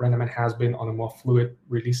now, RenderMan has been on a more fluid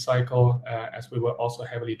release cycle as we were also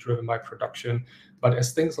heavily driven by production. But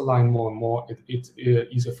as things align more and more, it's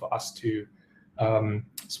easier for us to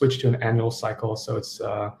switch to an annual cycle. So it's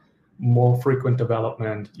more frequent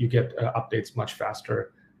development. You get updates much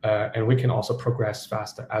faster, and we can also progress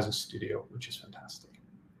faster as a studio, which is fantastic.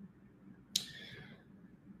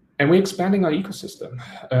 And we're expanding our ecosystem.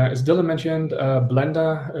 As Dylan mentioned,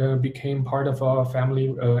 Blender became part of our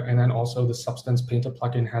family, and then also the Substance Painter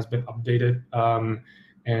plugin has been updated.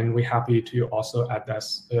 And we're happy to also add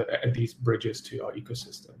these bridges to our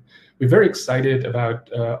ecosystem. We're very excited about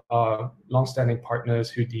our longstanding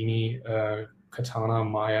partners, Houdini, Katana,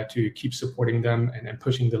 Maya, to keep supporting them and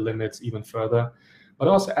pushing the limits even further. But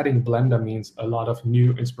also adding Blender means a lot of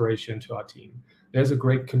new inspiration to our team. There's a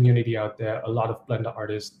great community out there, a lot of Blender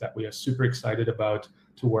artists that we are super excited about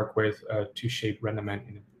to work with to shape RenderMan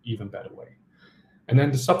in an even better way. And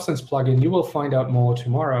then the Substance plugin, you will find out more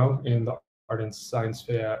tomorrow in the Art and Science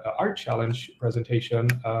Fair Art Challenge presentation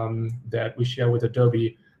that we share with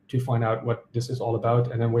Adobe to find out what this is all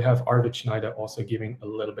about. And then we have Arvid Schneider also giving a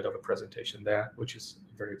little bit of a presentation there, which is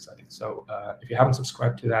very exciting. So if you haven't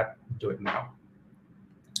subscribed to that, do it now.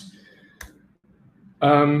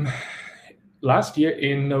 Last year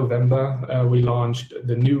in November, we launched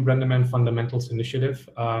the new RenderMan Fundamentals Initiative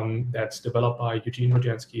that's developed by Eugene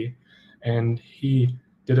Rodjansky, and he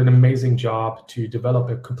did an amazing job to develop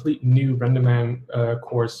a complete new RenderMan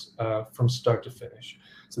course from start to finish.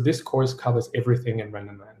 So this course covers everything in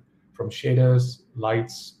RenderMan, from shaders,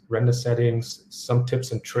 lights, render settings, some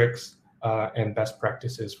tips and tricks, and best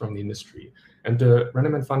practices from the industry. And the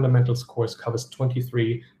RenderMan Fundamentals course covers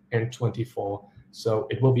 23 and 24. So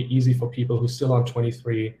it will be easy for people who are still on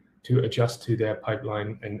 23 to adjust to their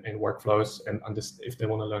pipeline and workflows and if they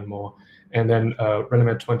want to learn more. And then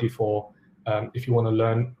RenderMan 24, if you want to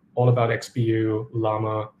learn all about XPU,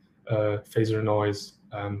 Lama, phaser noise,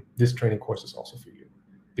 this training course is also for you.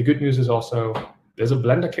 The good news is also there's a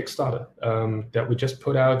Blender Kickstarter that we just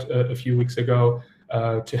put out a few weeks ago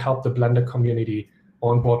to help the Blender community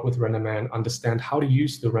on board with RenderMan understand how to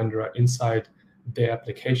use the renderer inside their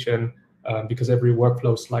application, because every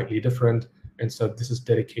workflow is slightly different. And so this is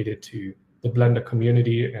dedicated to the Blender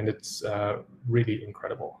community, and it's really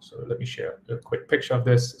incredible. So let me share a quick picture of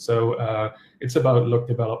this. So it's about look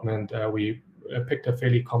development. We picked a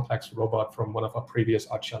fairly complex robot from one of our previous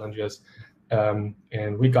art challenges,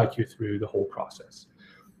 and we guide you through the whole process.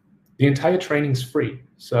 The entire training is free.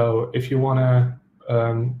 So if you want to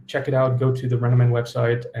check it out, go to the RenderMan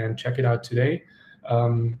website and check it out today.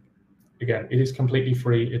 Again, it is completely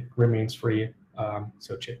free. It remains free.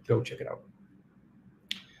 So go check it out.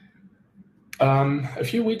 A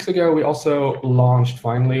few weeks ago, we also launched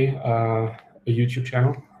finally a YouTube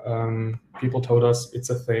channel. People told us it's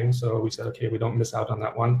a thing, so we said, okay, we don't miss out on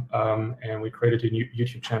that one. And we created a new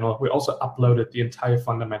YouTube channel. We also uploaded the entire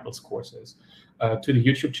fundamentals courses to the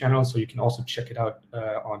YouTube channel, so you can also check it out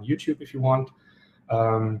on YouTube if you want.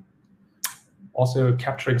 Also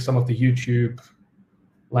capturing some of the YouTube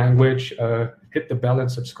language, hit the bell and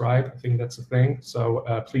subscribe. I think that's a thing. So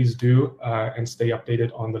please do and stay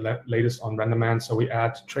updated on the latest on RenderMan. So we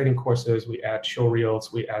add training courses, we add show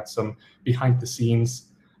reels, we add some behind the scenes.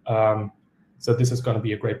 So this is going to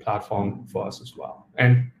be a great platform for us as well.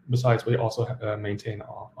 And besides, we also maintain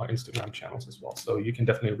our Instagram channels as well. So you can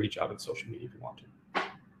definitely reach out on social media if you want to.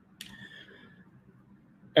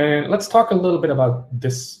 And let's talk a little bit about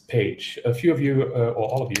this page. A few of you, or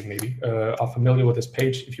all of you maybe, are familiar with this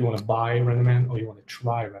page if you want to buy RenderMan or you want to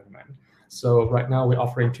try RenderMan. So right now we're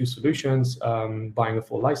offering two solutions, buying a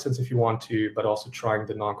full license if you want to, but also trying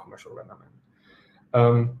the non-commercial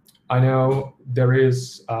RenderMan. I know there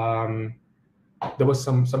was some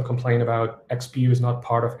complaint about XPU is not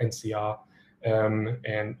part of NCR,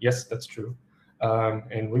 and yes, that's true.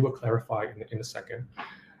 And we will clarify in a second.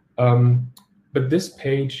 But this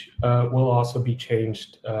page will also be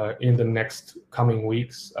changed in the next coming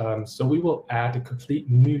weeks. So we will add a complete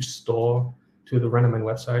new store to the RenderMan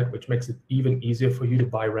website, which makes it even easier for you to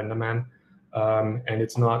buy RenderMan. And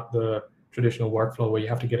it's not the traditional workflow where you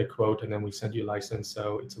have to get a quote and then we send you a license.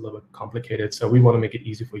 So it's a little bit complicated. So we want to make it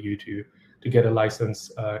easy for you to get a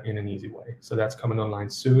license in an easy way. So that's coming online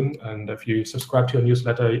soon. And if you subscribe to our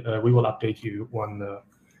newsletter, we will update you when the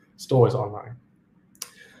store is online.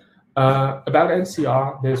 About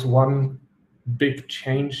NCR, there's one big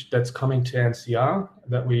change that's coming to NCR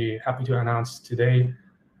that we're happy to announce today,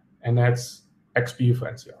 and that's XPU for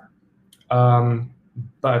NCR.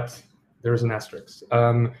 But there's an asterisk.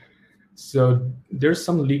 So there's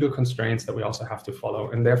some legal constraints that we also have to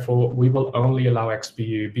follow, and therefore we will only allow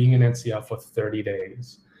XPU being in NCR for 30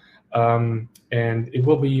 days. And it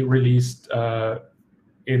will be released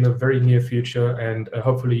in the very near future, and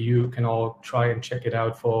hopefully you can all try and check it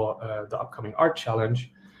out for the upcoming art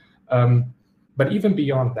challenge. But even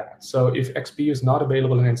beyond that, so if XPU is not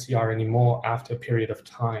available in NCR anymore after a period of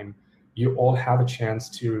time, you all have a chance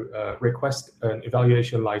to request an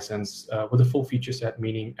evaluation license with a full feature set,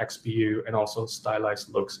 meaning XPU and also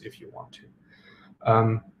stylized looks if you want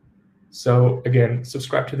to. So again,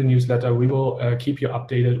 subscribe to the newsletter. We will keep you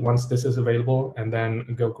updated once this is available, and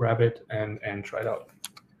then go grab it and try it out.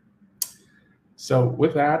 So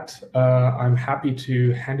with that, I'm happy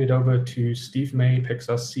to hand it over to Steve May,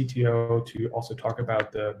 Pixar's CTO, to also talk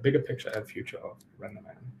about the bigger picture and future of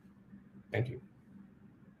RenderMan. Thank you.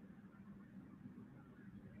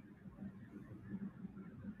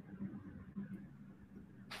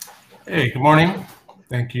 Hey, good morning.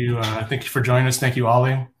 Thank you. Thank you for joining us. Thank you,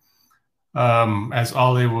 Ollie. As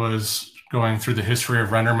Ollie was going through the history of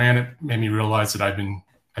RenderMan, it made me realize that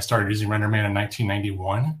I started using RenderMan in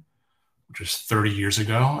 1991. Which is 30 years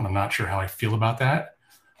ago, and I'm not sure how I feel about that.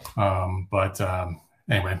 But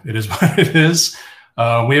anyway, it is what it is.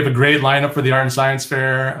 We have a great lineup for the Art and Science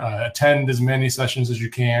Fair. Attend as many sessions as you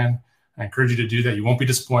can. I encourage you to do that. You won't be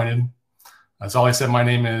disappointed. As Ollie said, my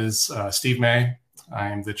name is Steve May.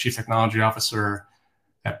 I'm the Chief Technology Officer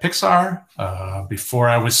at Pixar. Before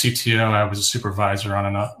I was CTO, I was a supervisor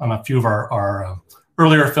on a few of our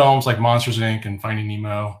earlier films like Monsters, Inc. and Finding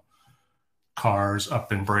Nemo, Cars,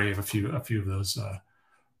 Up and Brave, a few of those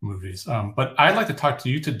movies. But I'd like to talk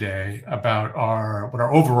to you today about what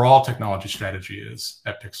our overall technology strategy is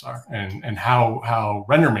at Pixar and how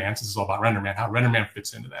RenderMan, this is all about RenderMan, how RenderMan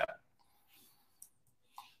fits into that.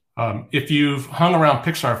 If you've hung around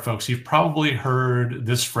Pixar folks, you've probably heard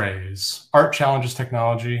this phrase: art challenges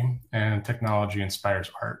technology and technology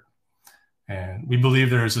inspires art. And we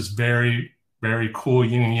believe there's this very, very cool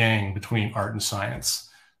yin and yang between art and science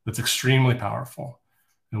that's extremely powerful.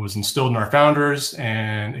 It was instilled in our founders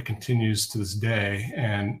and it continues to this day.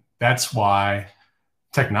 And that's why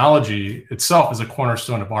technology itself is a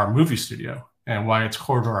cornerstone of our movie studio and why it's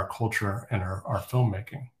core to our culture and our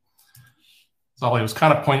filmmaking. Ollie was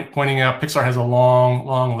kind of pointing out, Pixar has a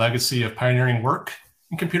long legacy of pioneering work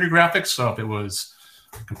in computer graphics. So if it was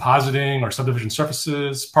compositing or subdivision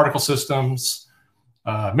surfaces, particle systems,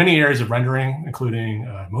 many areas of rendering, including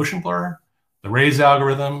motion blur, the raise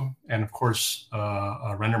algorithm, and of course,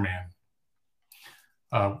 RenderMan.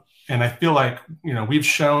 And I feel like, we've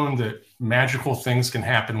shown that magical things can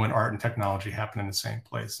happen when art and technology happen in the same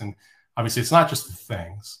place. And obviously, it's not just the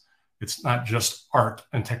things. It's not just art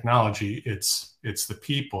and technology, it's the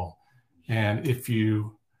people. And if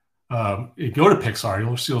you go to Pixar,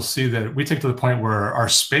 you'll see that we take to the point where our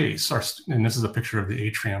space, and this is a picture of the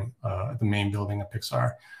atrium, the main building of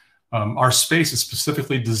Pixar, our space is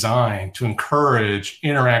specifically designed to encourage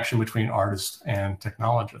interaction between artists and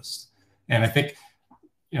technologists. And I think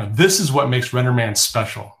this is what makes RenderMan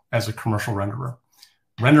special as a commercial renderer.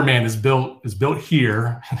 RenderMan is built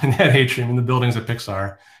here in that atrium in the buildings at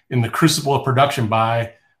Pixar, in the crucible of production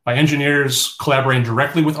by engineers collaborating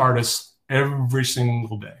directly with artists every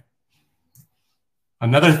single day.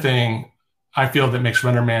 Another thing I feel that makes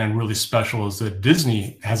RenderMan really special is that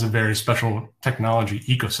Disney has a very special technology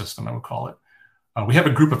ecosystem, I would call it. We have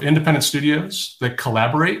a group of independent studios that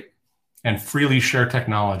collaborate and freely share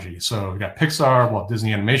technology. So we've got Pixar, Walt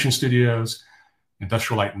Disney Animation Studios,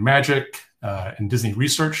 Industrial Light and Magic, and Disney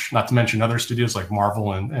Research, not to mention other studios like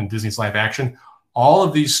Marvel and Disney's live action. All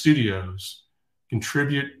of these studios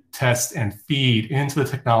contribute, test, and feed into the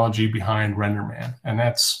technology behind RenderMan. And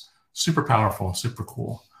that's super powerful and super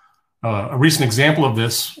cool. A recent example of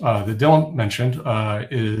this that Dylan mentioned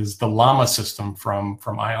is the Lama system from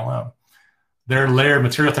ILM. Their layered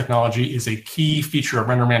material technology is a key feature of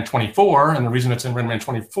RenderMan 24. And the reason it's in RenderMan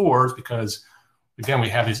 24 is because, again, we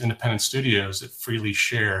have these independent studios that freely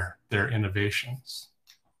share their innovations.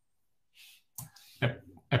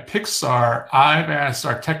 At Pixar, I've asked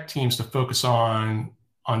our tech teams to focus on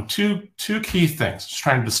two key things, just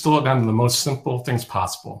trying to distill it down to the most simple things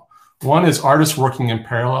possible. One is artists working in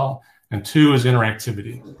parallel, and two is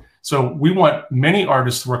interactivity. So we want many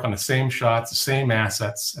artists to work on the same shots, the same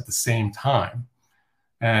assets at the same time.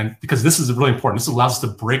 And because this is really important, this allows us to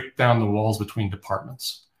break down the walls between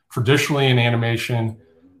departments. Traditionally in animation, and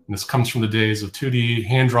this comes from the days of 2D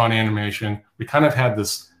hand-drawn animation, we kind of had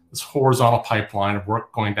this horizontal pipeline of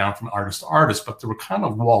work going down from artist to artist, but they were kind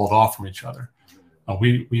of walled off from each other.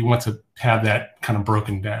 We want to have that kind of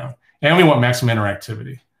broken down. And we want maximum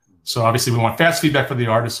interactivity. So obviously we want fast feedback for the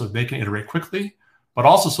artists so they can iterate quickly, but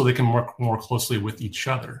also so they can work more closely with each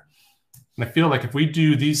other. And I feel like if we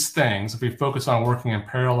do these things, if we focus on working in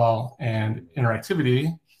parallel and interactivity,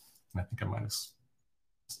 and I think I might have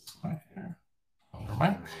slide here. Oh, never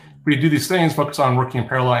mind. If we do these things, focus on working in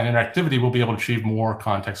parallel and interactivity, we'll be able to achieve more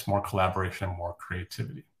context, more collaboration, and more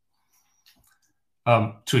creativity.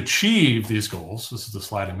 To achieve these goals, this is the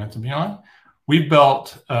slide I meant to be on, we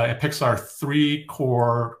built at Pixar 3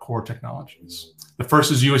 core technologies. The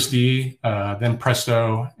first is USD, then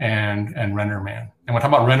Presto, and RenderMan. And when I talk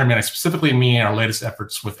about RenderMan, I specifically mean our latest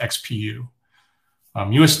efforts with XPU.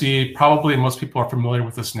 USD, probably most people are familiar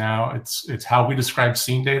with this now. It's how we describe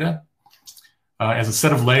scene data as a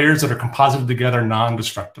set of layers that are composited together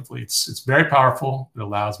non-destructively. It's very powerful. It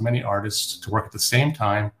allows many artists to work at the same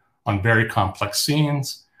time on very complex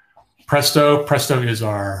scenes. Presto is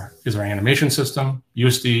our animation system.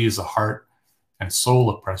 USD is the heart and soul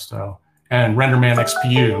of Presto. And RenderMan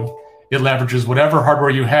XPU, it leverages whatever hardware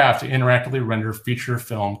you have to interactively render feature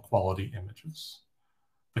film quality images.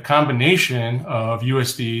 The combination of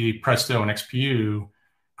USD, Presto, and XPU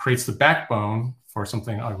creates the backbone for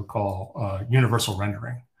something I would call universal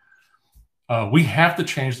rendering. We have to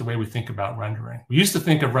change the way we think about rendering. We used to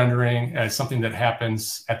think of rendering as something that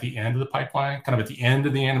happens at the end of the pipeline, kind of at the end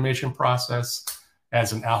of the animation process,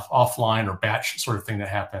 as an offline or batch sort of thing that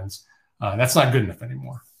happens. That's not good enough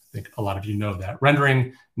anymore. I think a lot of you know that.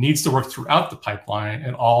 Rendering needs to work throughout the pipeline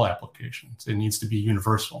in all applications. It needs to be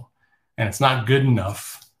universal. And it's not good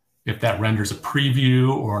enough if that renders a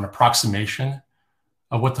preview or an approximation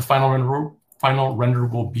of what the final render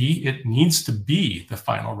will be. It needs to be the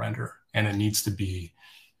final render, and it needs to be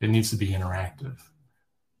interactive.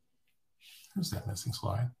 Where's that missing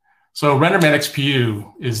slide? So RenderMan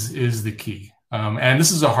XPU is the key. And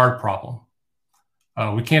this is a hard problem.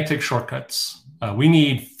 We can't take shortcuts. We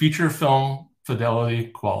need feature film fidelity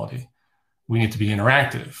quality. We need to be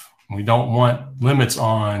interactive. We don't want limits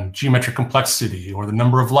on geometric complexity or the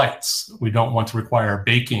number of lights. We don't want to require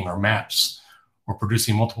baking or maps or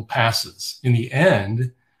producing multiple passes. In the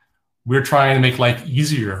end, we're trying to make life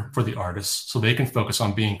easier for the artists so they can focus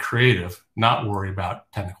on being creative, not worry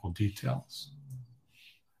about technical details.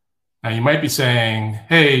 Now, you might be saying,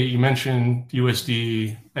 hey, you mentioned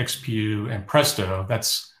USD, XPU, and Presto.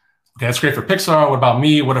 That's great for Pixar. What about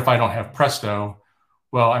me? What if I don't have Presto?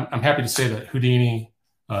 Well, I'm happy to say that Houdini,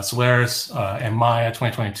 Solaris, and Maya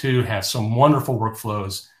 2022 have some wonderful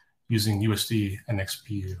workflows using USD and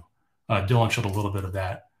XPU. Dylan showed a little bit of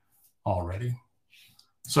that already.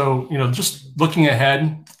 So, just looking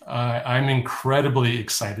ahead, I'm incredibly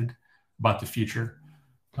excited about the future.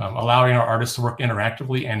 Allowing our artists to work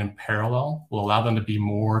interactively and in parallel will allow them to be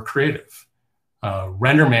more creative.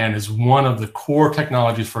 RenderMan is one of the core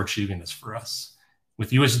technologies for achieving this for us.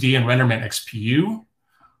 With USD and RenderMan XPU,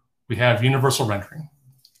 we have universal rendering.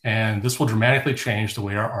 And this will dramatically change the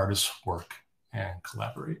way our artists work and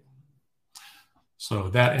collaborate. So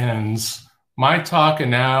that ends my talk, and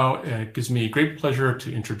now it gives me great pleasure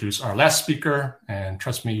to introduce our last speaker, and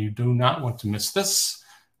trust me, you do not want to miss this.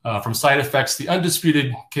 From Side Effects, the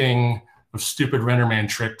undisputed king of stupid RenderMan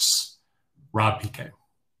tricks, Rob PK.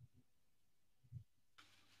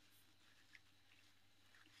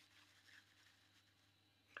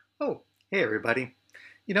 Oh, hey everybody.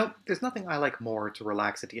 There's nothing I like more to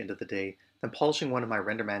relax at the end of the day than polishing one of my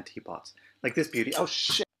RenderMan teapots, like this beauty. Oh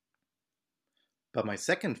shit! But my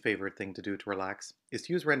second favorite thing to do to relax is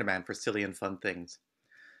to use RenderMan for silly and fun things.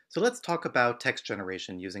 So let's talk about text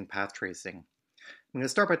generation using path tracing. I'm going to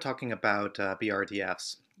start by talking about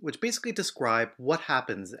BRDFs, which basically describe what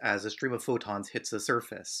happens as a stream of photons hits a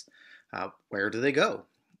surface. Where do they go?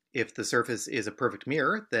 If the surface is a perfect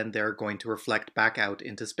mirror, then they're going to reflect back out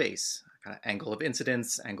into space. Kind of angle of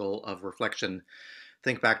incidence, angle of reflection.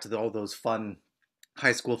 Think back to all those fun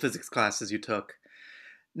high school physics classes you took.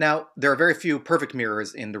 Now, there are very few perfect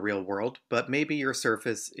mirrors in the real world, but maybe your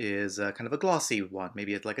surface is kind of a glossy one.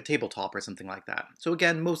 Maybe it's like a tabletop or something like that. So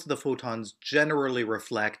again, most of the photons generally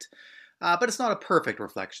reflect, but it's not a perfect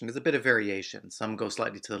reflection. There's a bit of variation. Some go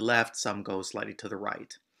slightly to the left, some go slightly to the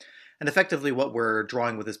right. And effectively what we're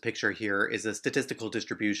drawing with this picture here is a statistical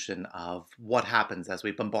distribution of what happens as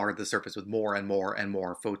we bombard the surface with more and more and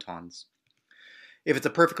more photons. If it's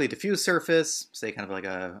a perfectly diffuse surface, say kind of like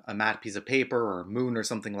a matte piece of paper or a moon or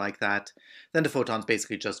something like that, then the photons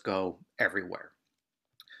basically just go everywhere.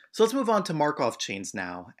 So let's move on to Markov chains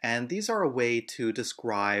now, and these are a way to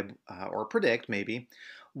describe or predict maybe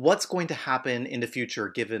what's going to happen in the future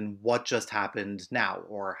given what just happened now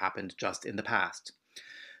or happened just in the past.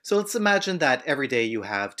 So let's imagine that every day you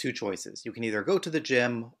have two choices. You can either go to the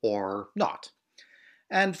gym or not.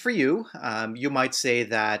 And for you, you might say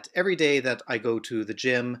that every day that I go to the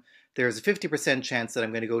gym, there's a 50% chance that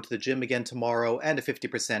I'm going to go to the gym again tomorrow and a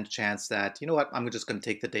 50% chance that, you know what, I'm just going to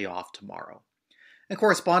take the day off tomorrow. And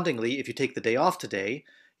correspondingly, if you take the day off today,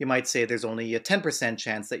 you might say there's only a 10%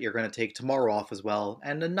 chance that you're going to take tomorrow off as well,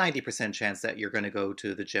 and a 90% chance that you're going to go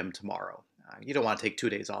to the gym tomorrow. You don't want to take 2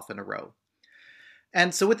 days off in a row.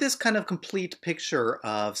 And so with this kind of complete picture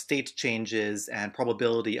of state changes and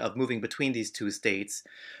probability of moving between these two states,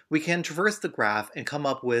 we can traverse the graph and come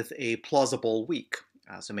up with a plausible week.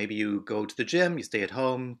 So maybe you go to the gym, you stay at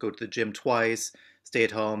home, go to the gym twice, stay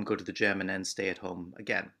at home, go to the gym, and then stay at home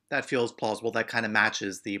again. That feels plausible. That kind of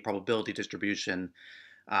matches the probability distribution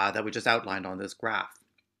that we just outlined on this graph.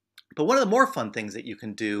 But one of the more fun things that you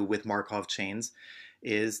can do with Markov chains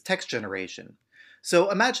is text generation.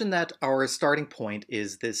 So imagine that our starting point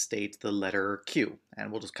is this state, the letter Q,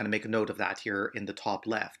 and we'll just kind of make a note of that here in the top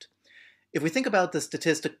left. If we think about the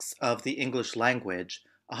statistics of the English language,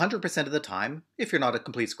 100% of the time, if you're not a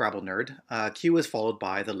complete Scrabble nerd, Q is followed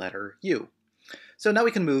by the letter U. So now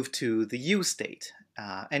we can move to the U state,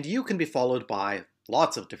 and U can be followed by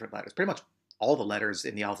lots of different letters. Pretty much all the letters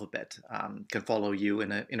in the alphabet can follow U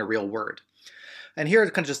in a real word. And here are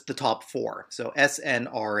kind of just the top four. So S, N,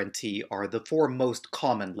 R, and T are the four most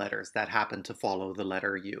common letters that happen to follow the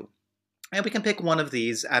letter U. And we can pick one of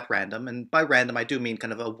these at random, and by random I do mean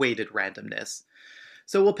kind of a weighted randomness.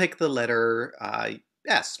 So we'll pick the letter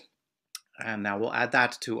S, and now we'll add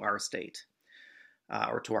that to our state.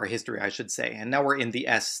 Or to our history, I should say. And now we're in the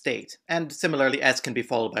S state. And similarly, S can be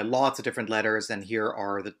followed by lots of different letters, and here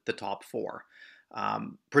are the top 4.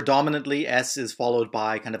 Predominantly, S is followed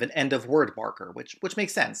by kind of an end of word marker, which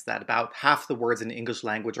makes sense, that about half the words in the English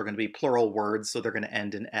language are going to be plural words, so they're going to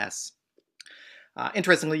end in S.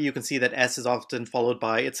 Interestingly, you can see that S is often followed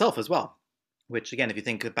by itself as well, which again, if you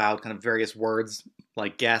think about kind of various words,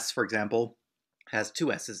 like guess, for example, has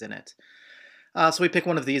 2 S's in it. So we pick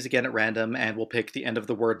one of these again at random, and we'll pick the end of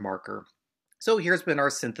the word marker. So here's been our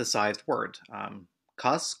synthesized word.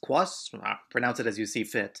 Quas, pronounce it as you see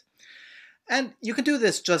fit. And you can do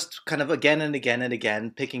this just kind of again and again and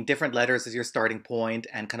again, picking different letters as your starting point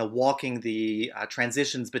and kind of walking the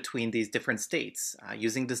transitions between these different states,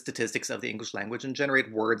 using the statistics of the English language, and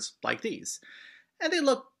generate words like these. And they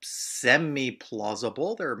look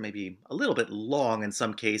semi-plausible. They're maybe a little bit long in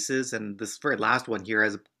some cases, and this very last one here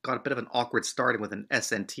has got a bit of an awkward starting with an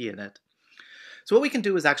S and T in it. So what we can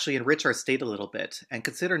do is actually enrich our state a little bit and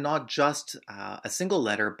consider not just a single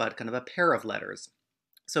letter, but kind of a pair of letters.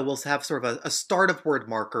 So we'll have sort of a start of word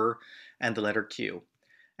marker and the letter Q.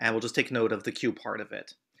 And we'll just take note of the Q part of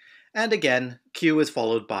it. And again, Q is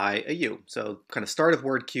followed by a U. So kind of start of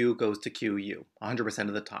word Q goes to QU 100%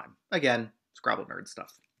 of the time. Again, Scrabble nerd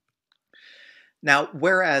stuff. Now,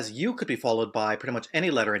 whereas U could be followed by pretty much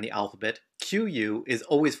any letter in the alphabet, QU is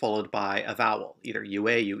always followed by a vowel, either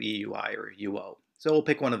UA, UE, UI, or UO. So we'll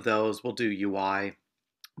pick one of those, we'll do UI,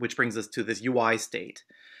 which brings us to this UI state.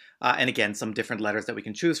 And again, some different letters that we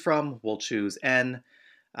can choose from. We'll choose N,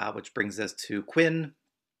 which brings us to Quin.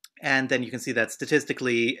 And then you can see that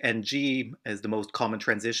statistically, NG is the most common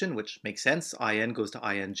transition, which makes sense. IN goes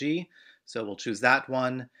to ING, so we'll choose that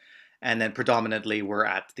one. And then predominantly, we're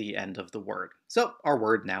at the end of the word. So our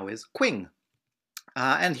word now is quing.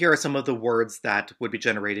 And here are some of the words that would be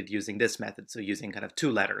generated using this method. So using kind of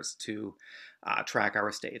 2 letters to track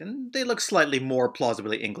our state. And they look slightly more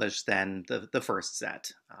plausibly English than the first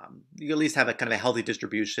set. You at least have a kind of a healthy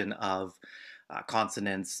distribution of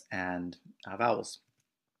consonants and vowels.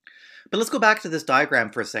 But let's go back to this diagram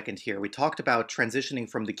for a second here. We talked about transitioning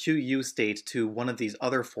from the QU state to one of these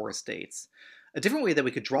other 4 states. A different way that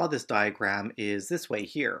we could draw this diagram is this way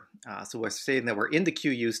here. So we're saying that we're in the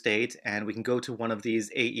QU state, and we can go to one of these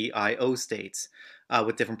AEIO states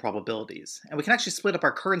with different probabilities. And we can actually split up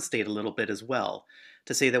our current state a little bit as well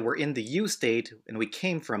to say that we're in the U state and we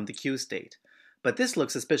came from the Q state. But this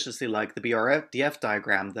looks suspiciously like the BRDF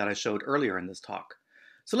diagram that I showed earlier in this talk.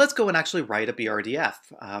 So let's go and actually write a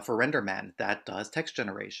BRDF for RenderMan that does text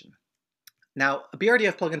generation. Now, a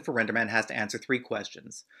BRDF plugin for RenderMan has to answer 3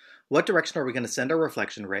 questions. What direction are we going to send our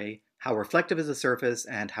reflection ray? How reflective is the surface?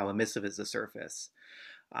 And how emissive is the surface?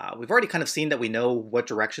 We've already kind of seen that we know what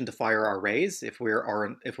direction to fire our rays. If we're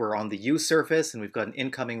on the U surface and we've got an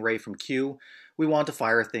incoming ray from Q, we want to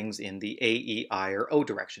fire things in the A, E, I, or O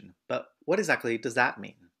direction. But what exactly does that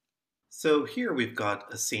mean? So here we've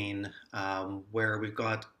got a scene where we've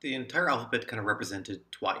got the entire alphabet kind of represented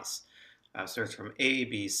twice. Starts from A,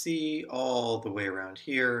 B, C, all the way around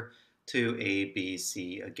here to A, B,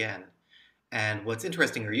 C again. And what's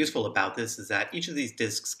interesting or useful about this is that each of these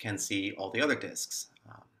disks can see all the other disks.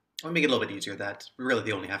 I'll make it a little bit easier that we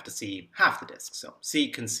really only have to see half the disk. So C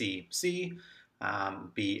can see C,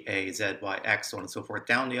 B, A, Z, Y, X, so on and so forth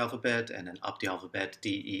down the alphabet, and then up the alphabet, D,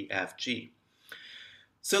 E, F, G.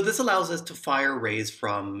 So this allows us to fire rays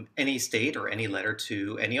from any state or any letter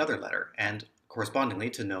to any other letter, and correspondingly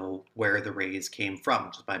to know where the rays came from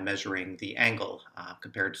just by measuring the angle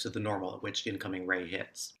compared to the normal at which the incoming ray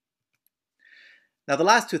hits. Now the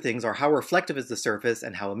last 2 things are how reflective is the surface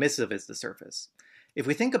and how emissive is the surface. If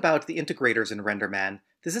we think about the integrators in RenderMan,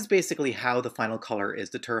 this is basically how the final color is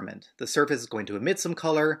determined. The surface is going to emit some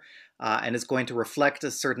color and is going to reflect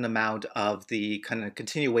a certain amount of the kind of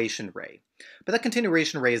continuation ray. But that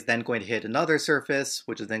continuation ray is then going to hit another surface,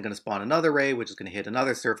 which is then going to spawn another ray, which is going to hit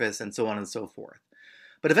another surface, and so on and so forth.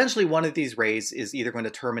 But eventually one of these rays is either going to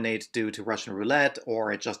terminate due to Russian roulette,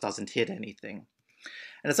 or it just doesn't hit anything.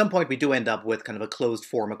 And at some point we do end up with kind of a closed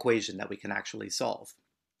form equation that we can actually solve.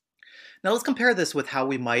 Now let's compare this with how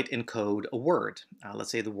we might encode a word.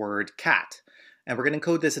 Let's say the word cat. And we're going to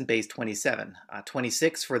encode this in base 27.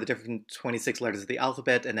 26 for the different 26 letters of the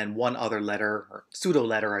alphabet, and then 1 other letter, or pseudo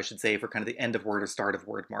letter I should say, for kind of the end of word or start of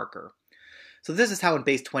word marker. So this is how in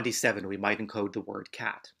base 27 we might encode the word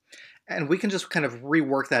cat. And we can just kind of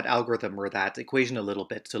rework that algorithm or that equation a little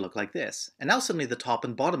bit to look like this. And now suddenly the top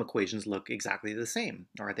and bottom equations look exactly the same,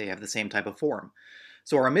 or they have the same type of form.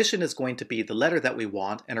 So our emission is going to be the letter that we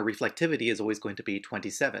want, and our reflectivity is always going to be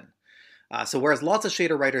 27. So whereas lots of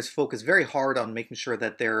shader writers focus very hard on making sure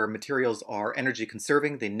that their materials are energy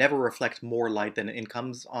conserving, they never reflect more light than it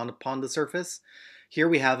comes upon the surface. Here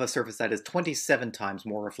we have a surface that is 27 times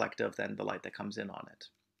more reflective than the light that comes in on it.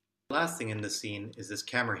 The last thing in the scene is this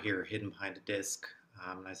camera here hidden behind a disk.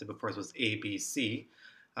 I said before this was ABC.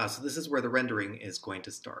 So this is where the rendering is going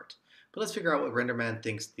to start. But let's figure out what RenderMan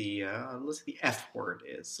thinks the F word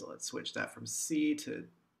is. So let's switch that from C to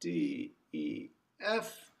D, E,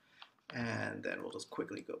 F. And then we'll just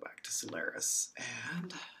quickly go back to Solaris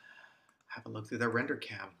and have a look through that render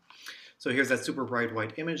cam. So here's that super bright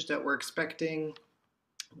white image that we're expecting.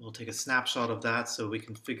 We'll take a snapshot of that so we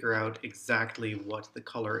can figure out exactly what the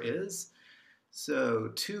color is.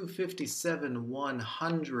 So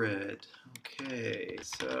 257-100. Okay,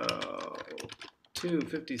 so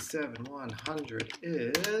 257-100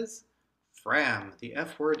 is Fram. The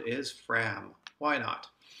F word is Fram. Why not?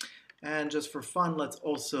 And just for fun, let's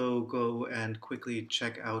also go and quickly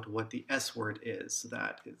check out what the S word is. So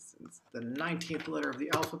that is the 19th letter of the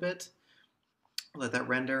alphabet. Let that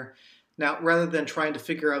render. Now, rather than trying to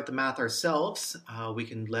figure out the math ourselves, we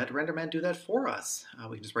can let RenderMan do that for us.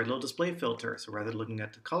 We can just write a little display filter. So rather than looking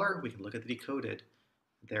at the color, we can look at the decoded.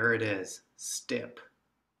 There it is, STIP.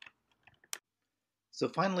 So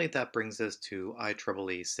finally, that brings us to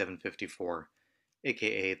IEEE 754,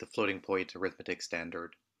 aka the floating point arithmetic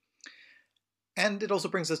standard. And it also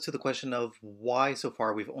brings us to the question of why so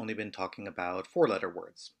far we've only been talking about four-letter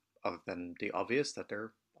words, other than the obvious that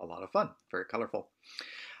they're a lot of fun, very colorful.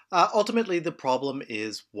 Ultimately, the problem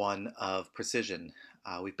is one of precision.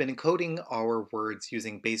 We've been encoding our words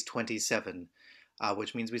using base 27,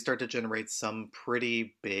 which means we start to generate some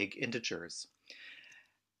pretty big integers.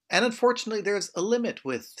 And unfortunately, there's a limit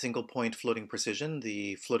with single-point floating precision,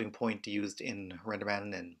 the floating point used in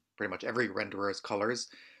RenderMan and pretty much every renderer's colors.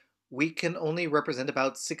 We can only represent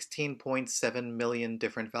about 16.7 million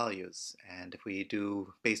different values. And if we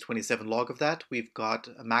do base 27 log of that, we've got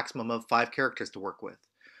a maximum of 5 characters to work with.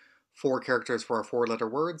 4 characters for our 4-letter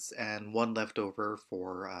words, and 1 left over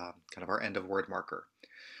for kind of our end of word marker.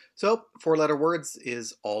 So 4-letter words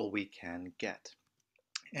is all we can get.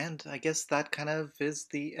 And I guess that kind of is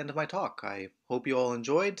the end of my talk. I hope you all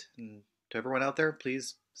enjoyed, and to everyone out there,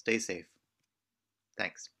 please stay safe.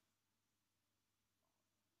 Thanks.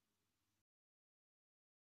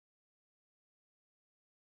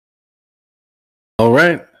 All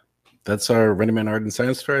right. That's our RenderMan Art and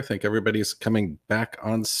Science Fair. I think everybody's coming back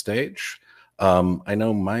on stage. I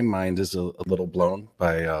know my mind is a little blown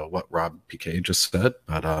by what Rob PK just said,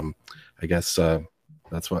 but I guess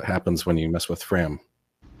that's what happens when you mess with Fram.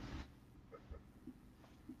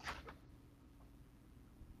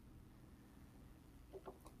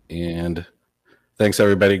 And thanks,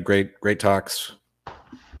 everybody. Great talks. I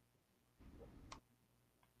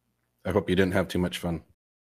hope you didn't have too much fun.